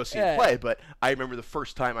play. You could go see them play. But I remember the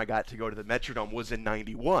first time I got to go to the Metrodome was in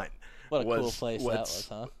 '91. What a cool place that was,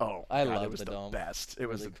 huh? Oh, I God, love it was the Dome. Best. It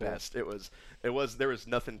was really the best. It was. There was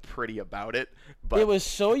nothing pretty about it, but it was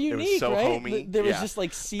so unique, it was so right? homey. There was just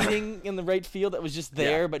like seating in the right field that was just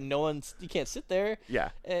there, but you can't sit there. Yeah.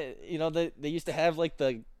 They used to have like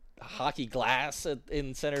the hockey glass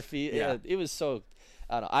in center field. Yeah. It was so.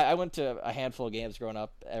 I don't know. I went to a handful of games growing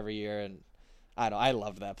up every year, and I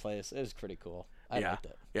loved that place. It was pretty cool. I liked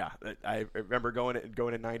it. Yeah, I remember going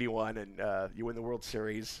in '91, and you win the World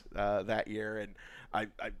Series that year, and I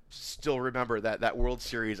still remember that World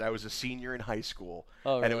Series. I was a senior in high school,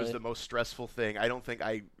 and it was the most stressful thing. I don't think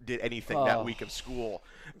I did anything that week of school,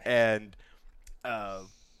 and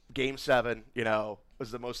Game 7,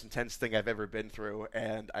 was the most intense thing I've ever been through.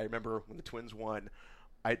 And I remember when the Twins won,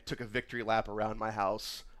 I took a victory lap around my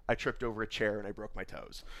house. I tripped over a chair and I broke my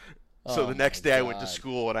toes. So the next day I went to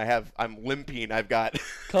school and I'm limping. I've got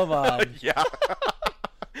Come on. Yeah.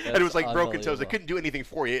 And it was like broken toes. I couldn't do anything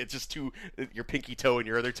for you. It's just your pinky toe and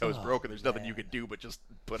your other toe's broken. There's nothing you could do but just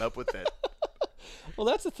put up with it. Well,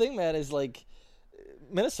 that's the thing, man, is like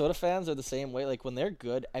Minnesota fans are the same way. Like when they're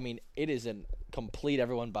good, I mean, it is a complete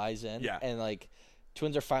everyone buys in. Yeah. And like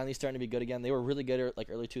Twins are finally starting to be good again. They were really good at like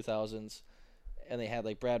early 2000s, and they had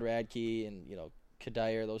like Brad Radke and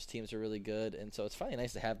Kadire. Those teams are really good, and so it's finally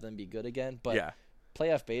nice to have them be good again. But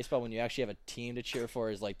playoff baseball, when you actually have a team to cheer for,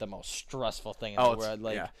 is like the most stressful thing in the world.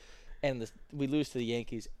 Like, and we lose to the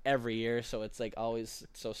Yankees every year, so it's like always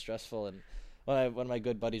so stressful. And one of my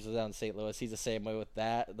good buddies was down in St. Louis. He's the same way with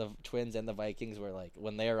that. The Twins and the Vikings, where like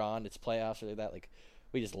when they're on, it's playoffs or like that. Like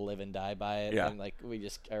we just live and die by it, and like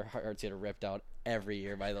our hearts get ripped out every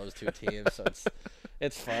year by those two teams. So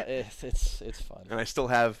it's fun. It's fun. And I still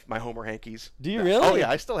have my Homer hankies. Do you really? Oh yeah,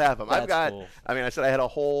 I still have them. That's I've got. Cool. I mean, I said I had a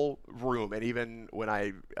whole room, and even when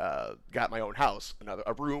I got my own house,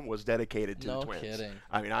 a room was dedicated to the Twins. No kidding.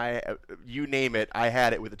 I mean, you name it, I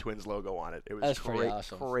had it with the Twins logo on it. It was pretty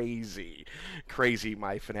awesome. crazy.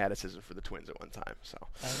 My fanaticism for the Twins at one time. So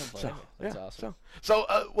I don't blame you. That's awesome.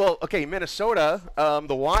 So okay, Minnesota,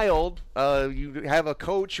 the Wild. You have a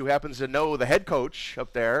coach who happens to know the head coach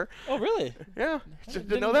up there. Oh really? Yeah.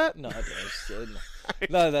 Didn't know that? No, I didn't.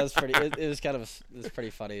 No, that was pretty. It was kind of pretty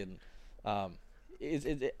funny, and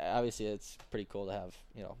obviously it's pretty cool to have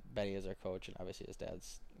Benny as our coach, and obviously his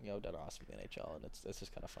dad's done awesome in the NHL, and it's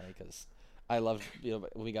just kind of funny because I love when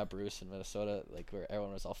we got Bruce in Minnesota, like where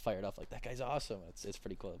everyone was all fired up, like that guy's awesome. It's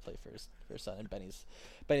pretty cool to play for his son, and Benny's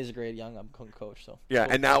a great young coach. So yeah,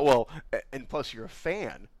 cool. and now and plus you're a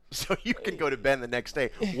fan. So you can go to Ben the next day.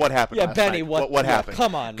 What happened? Yeah, last Benny. night? What happened?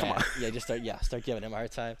 Come on, man. Yeah, just start giving him a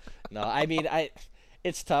hard time. No, I mean,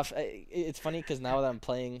 it's tough. It's funny because now that I'm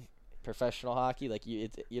playing professional hockey, like you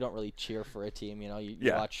don't really cheer for a team. You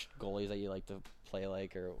watch goalies that you like to play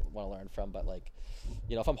like or want to learn from. But like,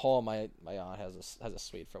 if I'm home, my aunt has a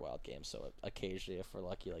suite for Wild games. So occasionally, if we're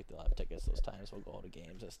lucky, like they'll have tickets those times. We'll go to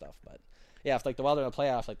games and stuff. But yeah, if like the Wild are in the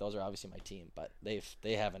playoffs, like those are obviously my team. But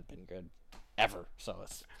they haven't been good ever, so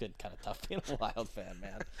it's been kind of tough being a Wild fan,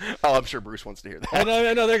 man. Oh, I'm sure Bruce wants to hear that.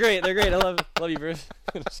 I know, they're great. I love you, Bruce.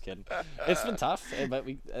 Just kidding. It's been tough, but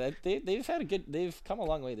they've come a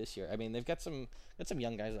long way this year. I mean, they've got some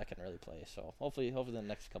young guys that can really play. So hopefully the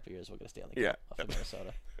next couple of years we'll get a Stanley Cup off of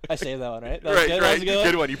Minnesota. I saved that one, right? That was good. That was a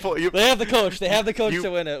good one. Good one. They have the coach. They have the coach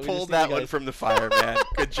to win it. You pulled that one from the fire, man.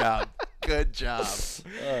 Good job. Good job.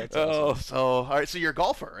 Awesome. So all right. So you're a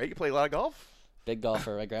golfer, right? You play a lot of golf. Big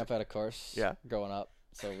golfer. My grandpa had a course. Yeah. Growing up,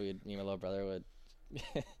 So me and my little brother would.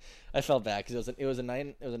 I felt bad because it was a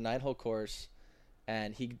 9-hole course,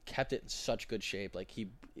 and he kept it in such good shape. Like he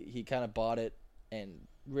kind of bought it and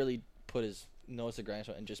really put his nose to the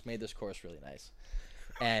grindstone and just made this course really nice.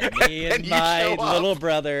 And me and my little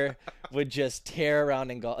brother would just tear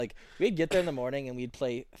around and golf. Like, we'd get there in the morning and we'd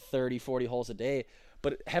play 30, 40 holes a day.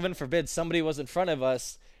 But heaven forbid somebody was in front of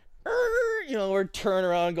us. We're turning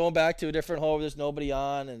around, going back to a different hole where there's nobody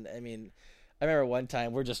on. And, I mean, I remember one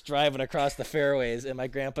time we're just driving across the fairways, and my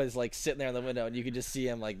grandpa's, like, sitting there in the window, and you could just see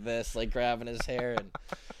him like this, like, grabbing his hair. And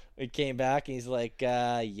we came back, and he's like,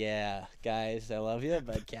 yeah, guys, I love you,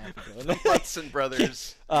 but can't be doing that. Hudson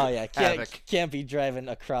Brothers. Oh, yeah, can't be driving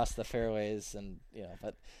across the fairways. And,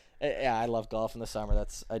 but, yeah, I love golf in the summer.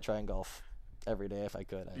 I try and golf every day if I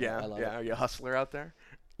could. I love it. Are you a hustler out there?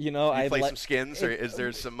 I play some skins, or is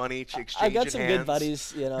there some money exchange? I got some hands? good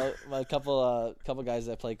buddies. A couple guys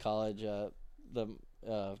that play college. The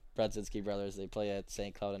Bradzinski brothers. They play at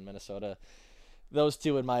St. Cloud in Minnesota. Those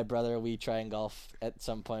two and my brother, we try and golf at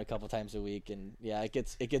some point a couple times a week, and yeah, it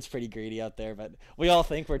gets pretty greedy out there. But we all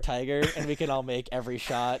think we're Tiger, and we can all make every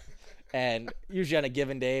shot. And usually on a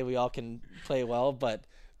given day, we all can play well. But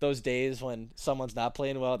those days when someone's not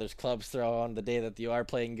playing well, there's clubs thrown. The day that you are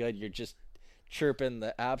playing good, you're just chirping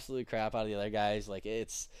the absolute crap out of the other guys. Like,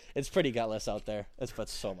 it's pretty gutless out there. But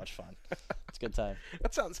so much fun. It's a good time.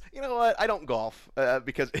 That sounds, you know what? I don't golf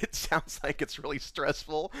because it sounds like it's really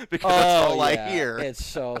stressful because that's all I hear. It's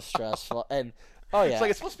so stressful. And it's like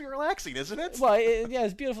it's supposed to be relaxing, isn't it? Well,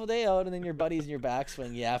 it's a beautiful day out, and then your buddies in your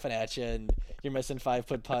backswing yapping at you, and you're missing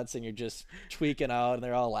 5-foot putts, and you're just tweaking out, and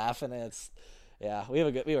they're all laughing. And we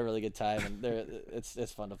have a really good time, and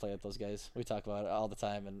it's fun to play with those guys. We talk about it all the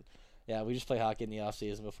time, and yeah, we just play hockey in the off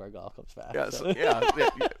season before golf comes back. Yeah, so.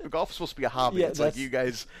 Golf is supposed to be a hobby. It's like you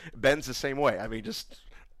guys. Ben's the same way. I mean, just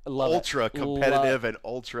ultra competitive and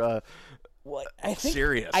ultra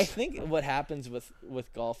serious. I think what happens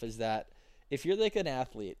with golf is that if you're like an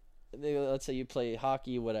athlete, let's say you play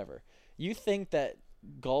hockey, whatever, you think that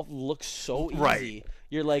golf looks so easy. Right.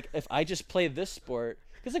 You're like, if I just play this sport.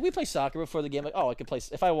 Because, like, we play soccer before the game. Like, I could play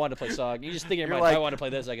 – if I wanted to play soccer, you just think in your mind, like, if I want to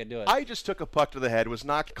play this, I could do it. I just took a puck to the head, was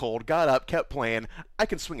knocked cold, got up, kept playing. I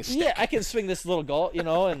can swing a stick. Yeah, I can swing this little golf,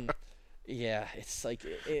 and yeah, it's like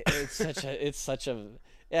it's such a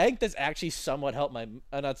 – I think this actually somewhat helped my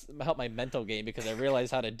mental game because I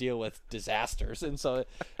realized how to deal with disasters. And so,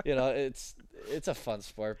 it's a fun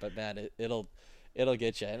sport, but, man, it'll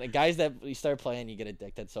get you. And the guys that you start playing, you get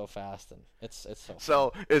addicted so fast, and it's so fun.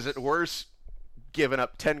 So is it worse – giving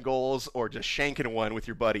up 10 goals or just shanking one with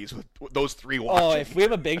your buddies with those three watching? Oh, if we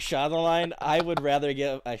have a big shot on the line, I would rather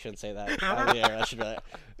give – I shouldn't say that. I should rather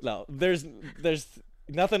 – no, there's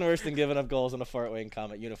nothing worse than giving up goals in a Fort Wayne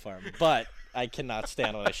Comet uniform. But I cannot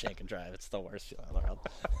stand when I shank and drive. It's the worst feeling in the world.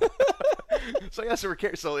 So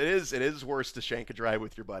it is worse to shank and drive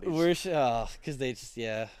with your buddies. Worse, because they just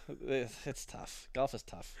it's tough. Golf is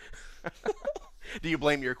tough. Do you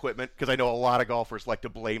blame your equipment? Because I know a lot of golfers like to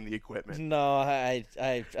blame the equipment. No,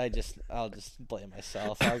 I'll just blame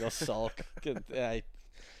myself. I'll go sulk.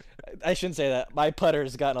 I shouldn't say that. My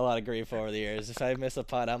putter's gotten a lot of grief over the years. If I miss a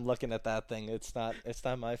putt, I'm looking at that thing. It's not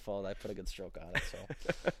my fault. I put a good stroke on it. So,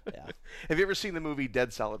 yeah. Have you ever seen the movie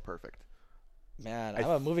Dead Solid Perfect? Man, I'm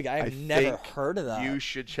a movie guy. I've never heard of that. You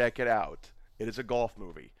should check it out. It is a golf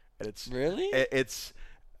movie. And it's really?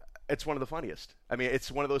 It's one of the funniest. I mean, it's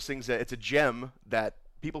one of those things that it's a gem that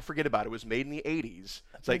people forget about. It was made in the 80s.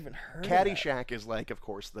 It's like even heard Caddyshack is like, of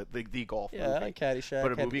course, the golf movie. Yeah, I like Caddyshack.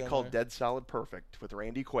 But a movie called Dead Solid Perfect with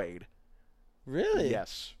Randy Quaid. Really?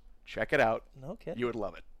 Yes. Check it out. No kidding. You would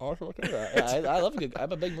love it. I'll look at that. I love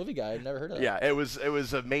I'm a big movie guy. I've never heard of that. Yeah, it was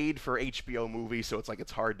a made for HBO movie, so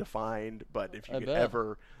it's hard to find. But if you could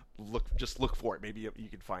ever look for it, maybe you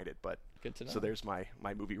can find it. But good to know. So there's my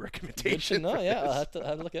movie recommendation. Good to know. Yeah, I'll have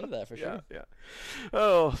to look into that for sure. Yeah.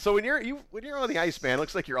 Oh, so when you're on the ice, man, it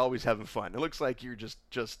looks like you're always having fun. It looks like you're just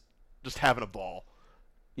having a ball.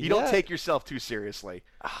 You don't take yourself too seriously.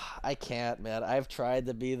 I can't, man. I've tried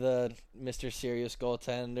to be the Mr. Serious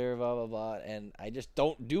goaltender, blah, blah, blah, and I just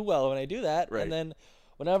don't do well when I do that. Right. And then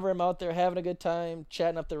whenever I'm out there having a good time,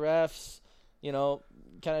 chatting up the refs,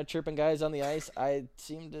 kind of chirping guys on the ice, I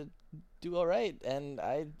seem to do all right. And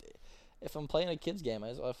if I'm playing a kid's game, I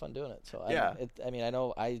just have fun doing it. So, yeah. I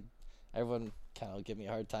know everyone kind of give me a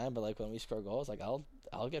hard time, but, like, when we score goals, like,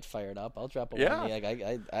 I'll get fired up. I'll drop a 1-knee.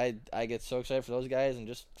 Like, I get so excited for those guys, and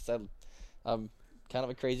just because I'm kind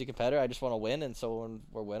of a crazy competitor, I just want to win, and so when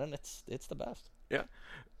we're winning, it's the best. Yeah.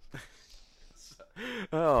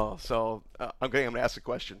 So I'm going to ask a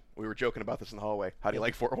question. We were joking about this in the hallway. How do you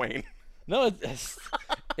like Fort Wayne? No,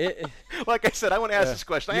 Like I said, I want to ask this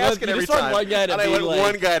question. I You ask want- it you every just want time. one guy to and I be want like-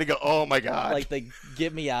 one guy to go, oh my God. Like they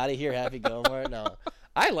get me out of here, Happy Gilmore. No,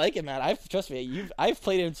 I like it, man. Trust me. I've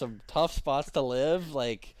played in some tough spots to live,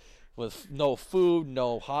 like with no food,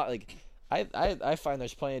 no hot. Like I find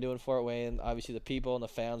there's plenty to do in Fort Wayne. Obviously, the people and the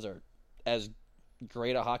fans are as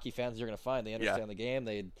great a hockey fans as you're gonna find. They understand the game.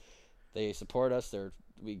 They support us.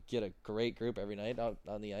 We get a great group every night out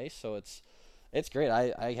on the ice. So it's great.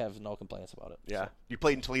 I have no complaints about it. Yeah. So. You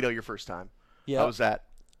played in Toledo your first time. Yeah. How was that?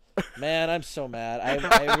 Man, I'm so mad.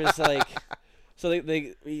 I was like, so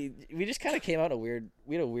we just kind of came out we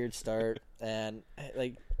had a weird start, and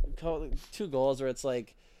like 2 goals where it's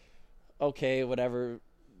like, okay, whatever,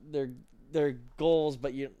 they're goals,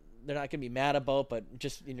 but they're not gonna be mad about, but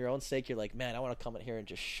just in your own sake, you're like, man, I want to come in here and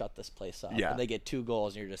just shut this place up. Yeah. And they get 2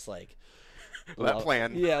 goals, and you're just like, Well, that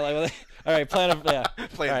plan. Yeah, like, all right, plan of Plan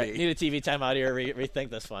all right, B. need a TV time out here, rethink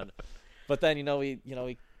this one. But then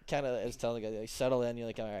we kind of, I was telling the guy, like, settle in. You're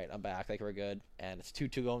like, all right, I'm back. Like, we're good. And it's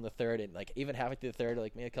 2-2 going in the third, and like even halfway through the third,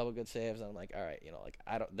 like made a couple good saves. And I'm like, all right, like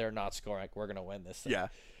they're not scoring. Like, we're gonna win this thing. Yeah.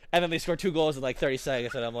 And then they score 2 goals in like 30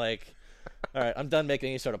 seconds, and I'm like, all right, I'm done making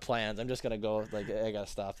any sort of plans. I'm just gonna go. Like, I gotta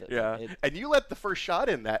stop it. Yeah. And you let the first shot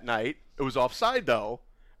in that night. It was offside though.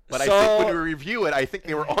 But I So- think when we review it, I think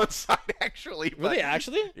they were onside actually. Were but- they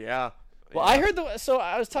actually? Yeah. Well, yeah. I heard so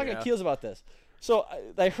I was talking Yeah. to Keels about this. So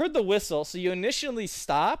I heard the whistle. So you initially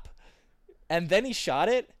stop, and then he shot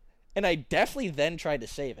it, and I definitely then tried to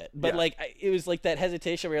save it. But Yeah. like it was like that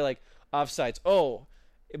hesitation where you're like offsides. Oh,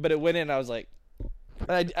 but it went in. And I was like,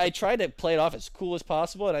 I tried to play it off as cool as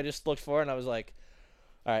possible, and I just looked forward, and I was like,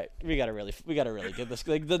 all right, we gotta really get this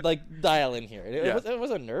like dial in here. It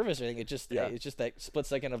wasn't nervous or anything. It's just that split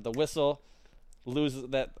second of the whistle, lose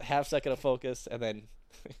that half second of focus, and then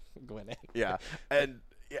going in. Yeah. And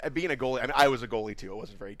being a goalie, I mean, I was a goalie too. I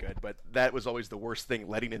wasn't very good, but that was always the worst thing,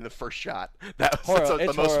 letting in the first shot. That's the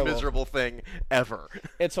It's most horrible. miserable thing ever.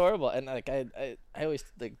 It's horrible, and like I always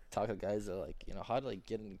like talk to guys that are like, how to like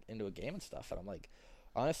get into a game and stuff, and I'm like,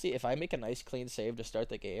 honestly, if I make a nice clean save to start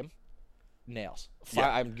the game, nails. Yeah.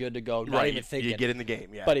 I'm good to go. Not Right. even thinking. You get in the game.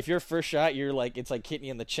 Yeah. But if your first shot, you're like, it's like hitting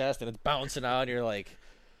you in the chest and it's bouncing out, and you're like,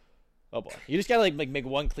 oh boy. You just gotta like make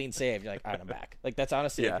one clean save. You're like, all right, I'm back. Like that's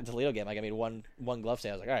honestly like, the Toledo game. Like I made one glove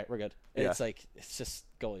save. I was like, all right, we're good. And Yeah. it's like it's just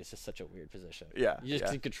such a weird position. Yeah, You just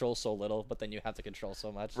yeah. can control so little, but then you have to control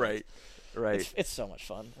so much. Right. Right. It's so much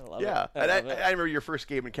fun. I love Yeah, it. and love it. I remember your first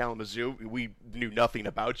game in Kalamazoo. We knew nothing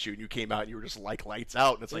about you, and you came out and you were just like lights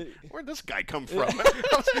out. And it's like, where'd this guy come from?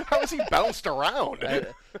 How was he bounced around?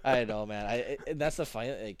 I know, man. And that's the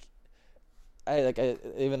fun.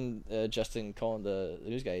 Even Justin Cohen, the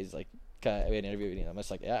news guy, he's like, kind of, we had an interview with him. I'm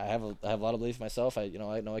just like, yeah, I have a lot of belief in myself. I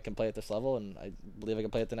know I can play at this level, and I believe I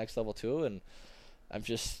can play at the next level too. And I'm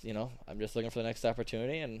just looking for the next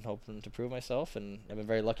opportunity and hoping to prove myself. And I've been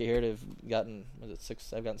very lucky here to have gotten,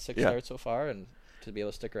 I've gotten 6 starts so far, and to be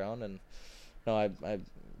able to stick around. And I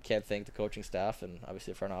can't thank the coaching staff and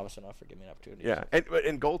obviously the front office enough for giving me an opportunity. Yeah,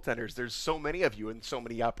 and goaltenders, there's so many of you and so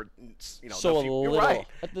many opportunities. So you're little. right.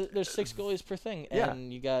 There's 6 goalies per thing, Yeah.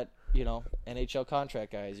 and you got NHL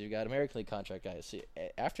contract guys, you got American League contract guys. So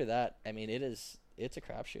after that, I mean, it's a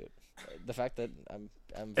crapshoot. The fact that I'm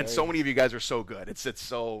very, And so many of you guys are so good.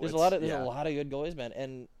 There's a lot of good goalies,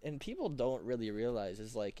 man, and people don't really realize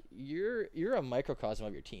is like you're a microcosm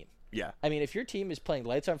of your team. Yeah. I mean, if your team is playing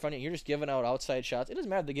lights on front and you're just giving out outside shots, it doesn't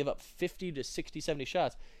matter if they give up 50 to 60, 70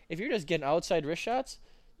 shots. If you're just getting outside wrist shots,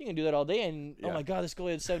 you can do that all day. And, oh, my God, this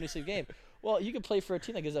goalie had 76 game. Well, you can play for a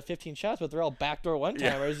team that gives up 15 shots, but they're all backdoor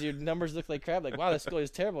one-timers. Your numbers look like crap. Like, wow, this goalie is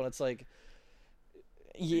terrible. And it's like,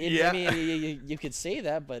 I mean, you could say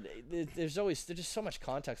that, but there's just so much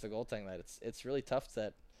context to goaltending that it's really tough.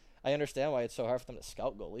 That I understand why it's so hard for them to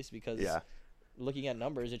scout goalies, because looking at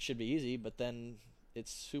numbers, it should be easy, but then it's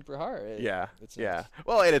super hard. It's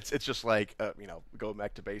Well, and it's just like going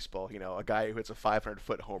back to baseball. A guy who hits a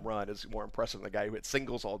 500-foot home run is more impressive than the guy who hits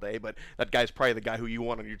singles all day. But that guy's probably the guy who you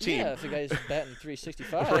want on your team. Yeah, if the guy's batting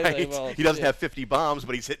 365, right? like, well, he doesn't have 50 bombs,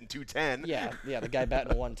 but he's hitting 210. Yeah. The guy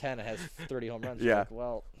batting 110 and has 30 home runs. Yeah. Like,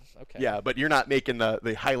 well, okay. Yeah, but you're not making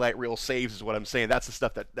the highlight reel saves, is what I'm saying. That's the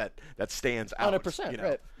stuff that stands out. 100%.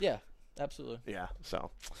 Right. Yeah. Absolutely. Yeah.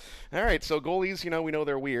 So, all right. So goalies, we know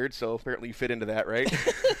they're weird. So apparently you fit into that, right?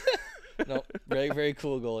 No, very very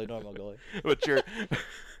cool goalie, normal goalie. But you're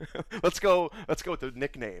let's go with the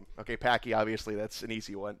nickname. Okay, Packy, obviously that's an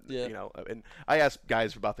easy one. Yeah. You know, and I ask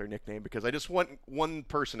guys about their nickname because I just want one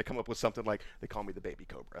person to come up with something like they call me the Baby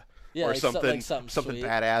Cobra. Yeah, or like something something sweet.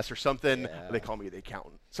 badass or something. Yeah. They call me the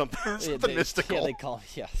accountant. Something Yeah, mystical. Yeah, they call me.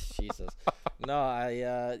 Yeah, Jesus. No,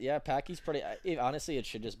 yeah, Packy's pretty. Honestly, it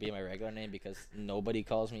should just be my regular name because nobody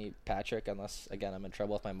calls me Patrick unless, again, I'm in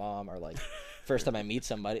trouble with my mom or like first time I meet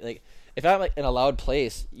somebody. Like if I'm like in a loud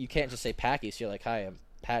place, you can't just say Packy. So you're like, "Hi, I'm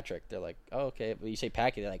Patrick." They're like, "Oh, okay." But you say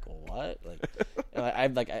Packy, they're like, "What?" Like,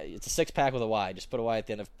 I'm like, it's a 6-pack with a Y. Just put a Y at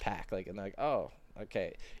the end of pack. Like, and they're like, "Oh,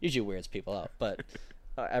 okay." Usually weirds people out, but.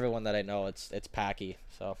 Everyone that I know, it's Packy,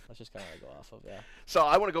 so that's just kind of what I go off of, yeah. So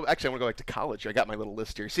I want to go back to college. I got my little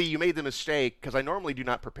list here. See, you made the mistake because I normally do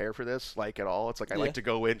not prepare for this like at all. It's like I like to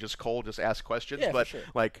go in just cold, just ask questions. Yeah, but for sure.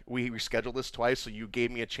 like we rescheduled this twice, so you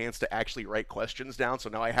gave me a chance to actually write questions down. So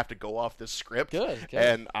now I have to go off this script. Good.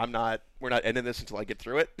 And we're not ending this until I get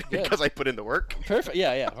through it because I put in the work. Perfect.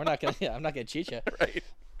 Yeah. I'm not gonna cheat you. Right.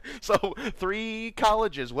 So 3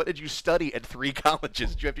 colleges. What did you study at 3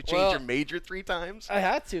 colleges? Did you have to change your major 3 times? I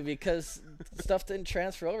had to because stuff didn't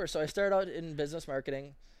transfer over. So I started out in business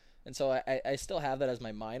marketing, and so I still have that as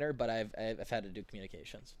my minor, but I've had to do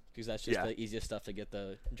communications because that's just the easiest stuff to get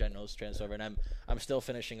the generals transfer over. And I'm still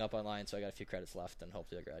finishing up online, so I got a few credits left, and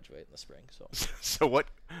hopefully I'll graduate in the spring. So what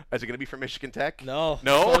is it going to be from Michigan Tech? No.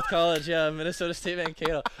 Both college, yeah, Minnesota State,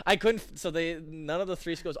 Mankato. I couldn't. So none of the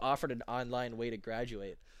 3 schools offered an online way to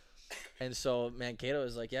graduate. And so Mankato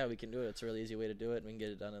was like, yeah, we can do it. It's a really easy way to do it. And we can get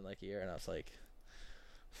it done in like a year. And I was like,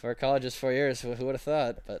 for college is 4 years. Who would have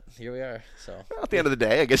thought? But here we are. So well, at the end of the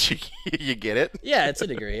day, I guess you get it. Yeah, it's a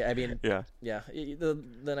degree. I mean, yeah. The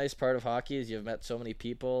nice part of hockey is you've met so many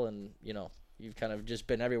people, and you've kind of just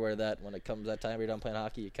been everywhere. That when it comes that time you're done playing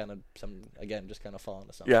hockey, you kind of just kind of fall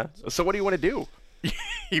into something. Yeah. So what do you want to do?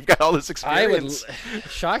 You've got all this experience.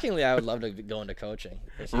 Shockingly, I would love to go into coaching.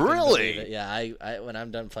 Really? Yeah. I when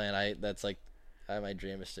I'm done playing, that's like my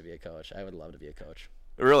dream is to be a coach. I would love to be a coach.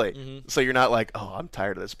 Really? Mm-hmm. So you're not like, oh, I'm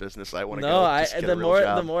tired of this business. I want to go. No,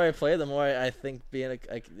 the more I play, the more I think being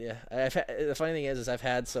the funny thing is I've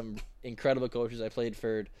had some incredible coaches. I played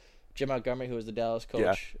for Jim Montgomery, who was the Dallas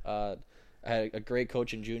coach. Yeah. I had a great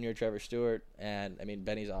coach in junior, Trevor Stewart, and I mean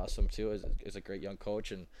Benny's awesome too. Is a great young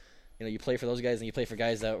coach, and you play for those guys, and you play for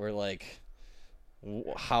guys that were like,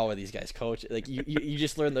 how are these guys coached? Like you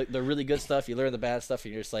just learn the really good stuff, you learn the bad stuff,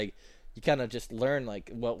 and you're just like, you kind of just learn like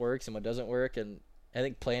what works and what doesn't work. And I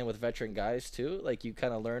think playing with veteran guys too, like you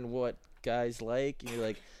kind of learn what guys like, and you're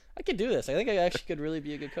like, I could do this. I think I actually could really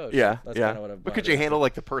be a good coach. Yeah, that's kind of what I've. But could you handle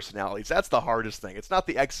like the personalities? That's the hardest thing. It's not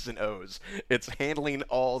the X's and O's. It's handling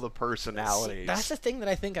all the personalities. That's the thing that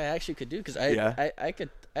I think I actually could do because I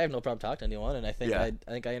have no problem talking to anyone, and I think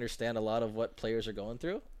I understand a lot of what players are going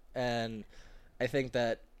through, and I think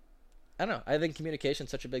that I don't know. I think communication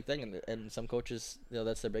is such a big thing, and some coaches,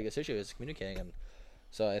 that's their biggest issue is communicating, and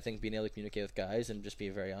so I think being able to communicate with guys and just be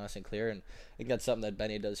very honest and clear, and I think that's something that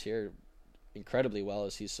Benny does here incredibly well.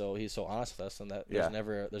 Is he's so honest with us, and that there's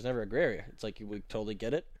never a gray area. It's like we totally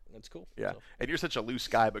get it. That's cool. Yeah, so. And you're such a loose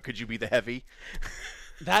guy, but could you be the heavy?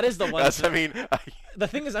 That is the one. The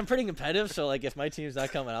thing is, I'm pretty competitive, so like if my team's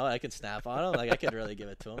not coming out, I could snap on them. Like I could really give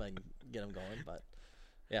it to them and get them going. But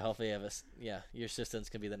yeah, hopefully you have your assistants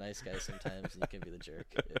can be the nice guy sometimes, and you can be the jerk.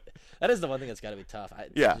 That is the one thing that's got to be tough.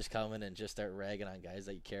 Just come in and just start ragging on guys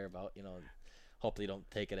that you care about. Hopefully you don't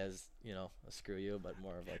take it as a screw you, but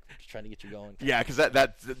more of like just trying to get you going. Yeah, because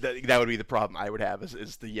that would be the problem I would have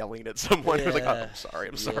is the yelling at someone who's like, oh,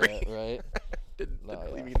 I'm sorry. Yeah, right. didn't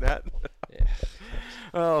really mean that. Yeah.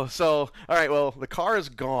 Oh, so all right. Well, the car is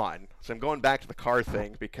gone, so I'm going back to the car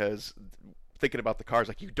thing because thinking about the cars,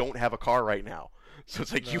 like you don't have a car right now. So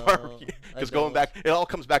it's like because going back, it all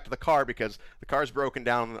comes back to the car because the car's broken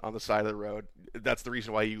down on the side of the road. That's the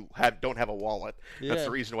reason why you don't have a wallet. Yeah. That's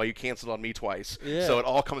the reason why you canceled on me twice. Yeah. So it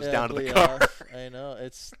all comes down to the car. I know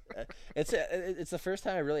it's the first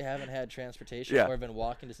time I really haven't had transportation or I've been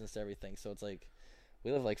walking distance to everything. So it's like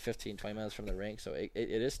we live like 15-20 minutes from the rink, so it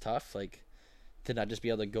is tough like to not just be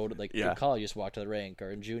able to go to like in college you just walk to the rink,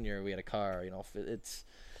 or in junior we had a car.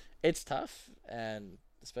 It's tough, and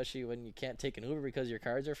especially when you can't take an Uber because your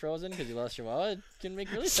cards are frozen because you lost your wallet, it can make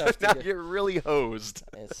it really tough. So now you're really hosed.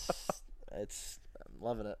 I'm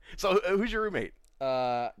loving it. So who's your roommate?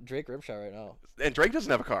 Drake Grimshaw right now. And Drake doesn't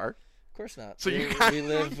have a car. Of course not. So we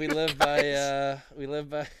live by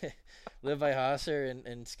Hosser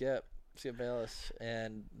and Skip Bayless,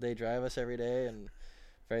 and they drive us every day, and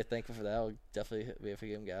very thankful for that. We have to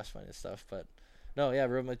give him gas money and stuff, but no,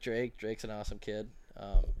 room with Drake. Drake's an awesome kid,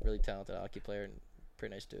 really talented hockey player, and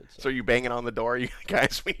pretty nice dude. So you banging on the door? You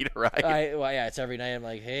guys, we need a ride. Well, yeah, it's every night. I'm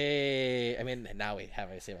like, hey. I mean, now we have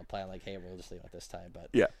a plan. Like, hey, we'll just leave at this time. But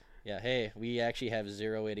yeah, hey, we actually have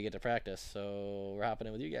 0 way to get to practice, so we're hopping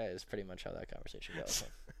in with you guys. Pretty much how that conversation goes.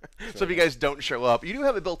 So if you guys don't show up, you do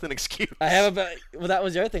have a built-in excuse. I have well, that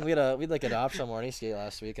was the other thing. We had like an optional morning skate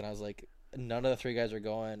last week, and I was like, none of the 3 guys are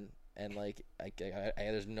going, and like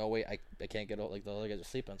there's no way I can't get like the other guys are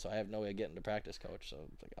sleeping, so I have no way of getting to practice, coach. So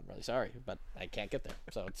like, I'm really sorry, but I can't get there.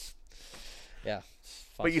 So it's fun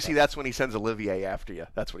but you stuff. see, that's when he sends Olivier after you.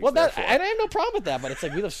 That's what he's there for. I have no problem with that, but it's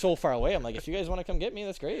like we live so far away. I'm like, if you guys want to come get me,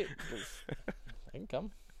 that's great. I can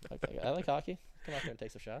come. I like hockey. Come out there and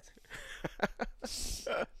take some shots.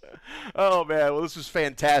 Oh man, well this was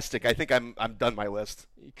fantastic. I think I'm done my list.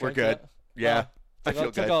 We're good. Yeah. I feel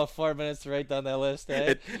good. Took all 4 minutes to write down that list,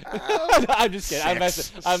 eh? I'm just kidding. I'm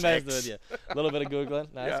messing with you. A little bit of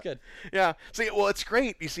Googling. No, that's good. Yeah. See, well, it's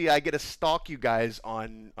great. You see, I get to stalk you guys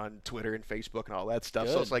on Twitter and Facebook and all that stuff.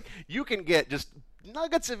 Good. So it's like you can get just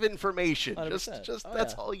nuggets of information. 100%. Just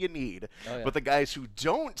that's all you need. Oh, yeah. But the guys who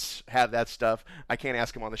don't have that stuff, I can't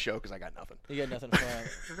ask them on the show because I got nothing. You got nothing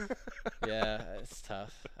for them. Yeah, it's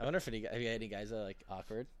tough. I wonder if you had any guys that are like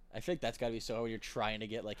awkward. I feel like that's got to be so hard when you're trying to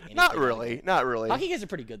get like anything. Not really. Hockey guys are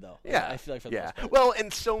pretty good though. Yeah. I feel like for the most part. Well,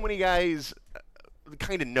 and so many guys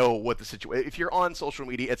kind of know what the situation. If you're on social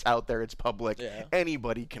media, it's out there, it's public. Yeah.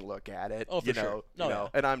 Anybody can look at it. Oh, for sure. You know.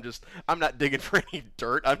 And I'm not digging for any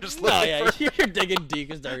dirt. I'm just looking. No, yeah, for... you're digging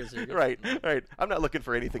deep as dark as secret. Right. I'm not looking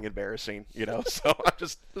for anything embarrassing. So I'm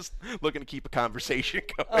just looking to keep a conversation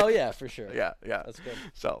going. Oh yeah, for sure. Yeah. That's good.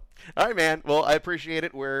 So, all right, man. Well, I appreciate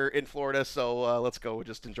it. We're in Florida, so let's go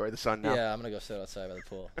just enjoy the sun now. Yeah, I'm gonna go sit outside by the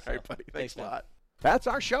pool. So. All right, buddy. Thanks a man. lot. That's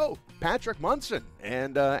our show, Patrick Munson.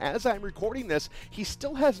 And as I'm recording this, he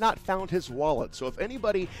still has not found his wallet. So if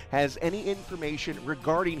anybody has any information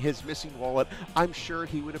regarding his missing wallet, I'm sure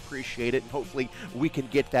he would appreciate it. And hopefully we can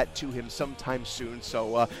get that to him sometime soon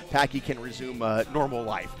so Packy can resume normal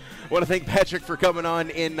life. I want to thank Patrick for coming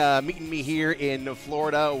on and meeting me here in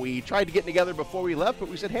Florida. We tried to get together before we left, but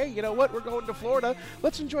we said, hey, you know what? We're going to Florida.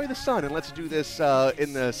 Let's enjoy the sun and let's do this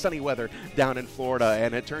in the sunny weather down in Florida.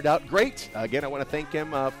 And it turned out great. Again, I want to thank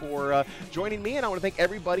him for joining me, and I want to thank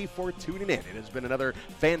everybody for tuning in. It has been another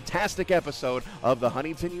fantastic episode of the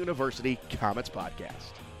Huntington University Comets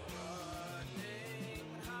Podcast.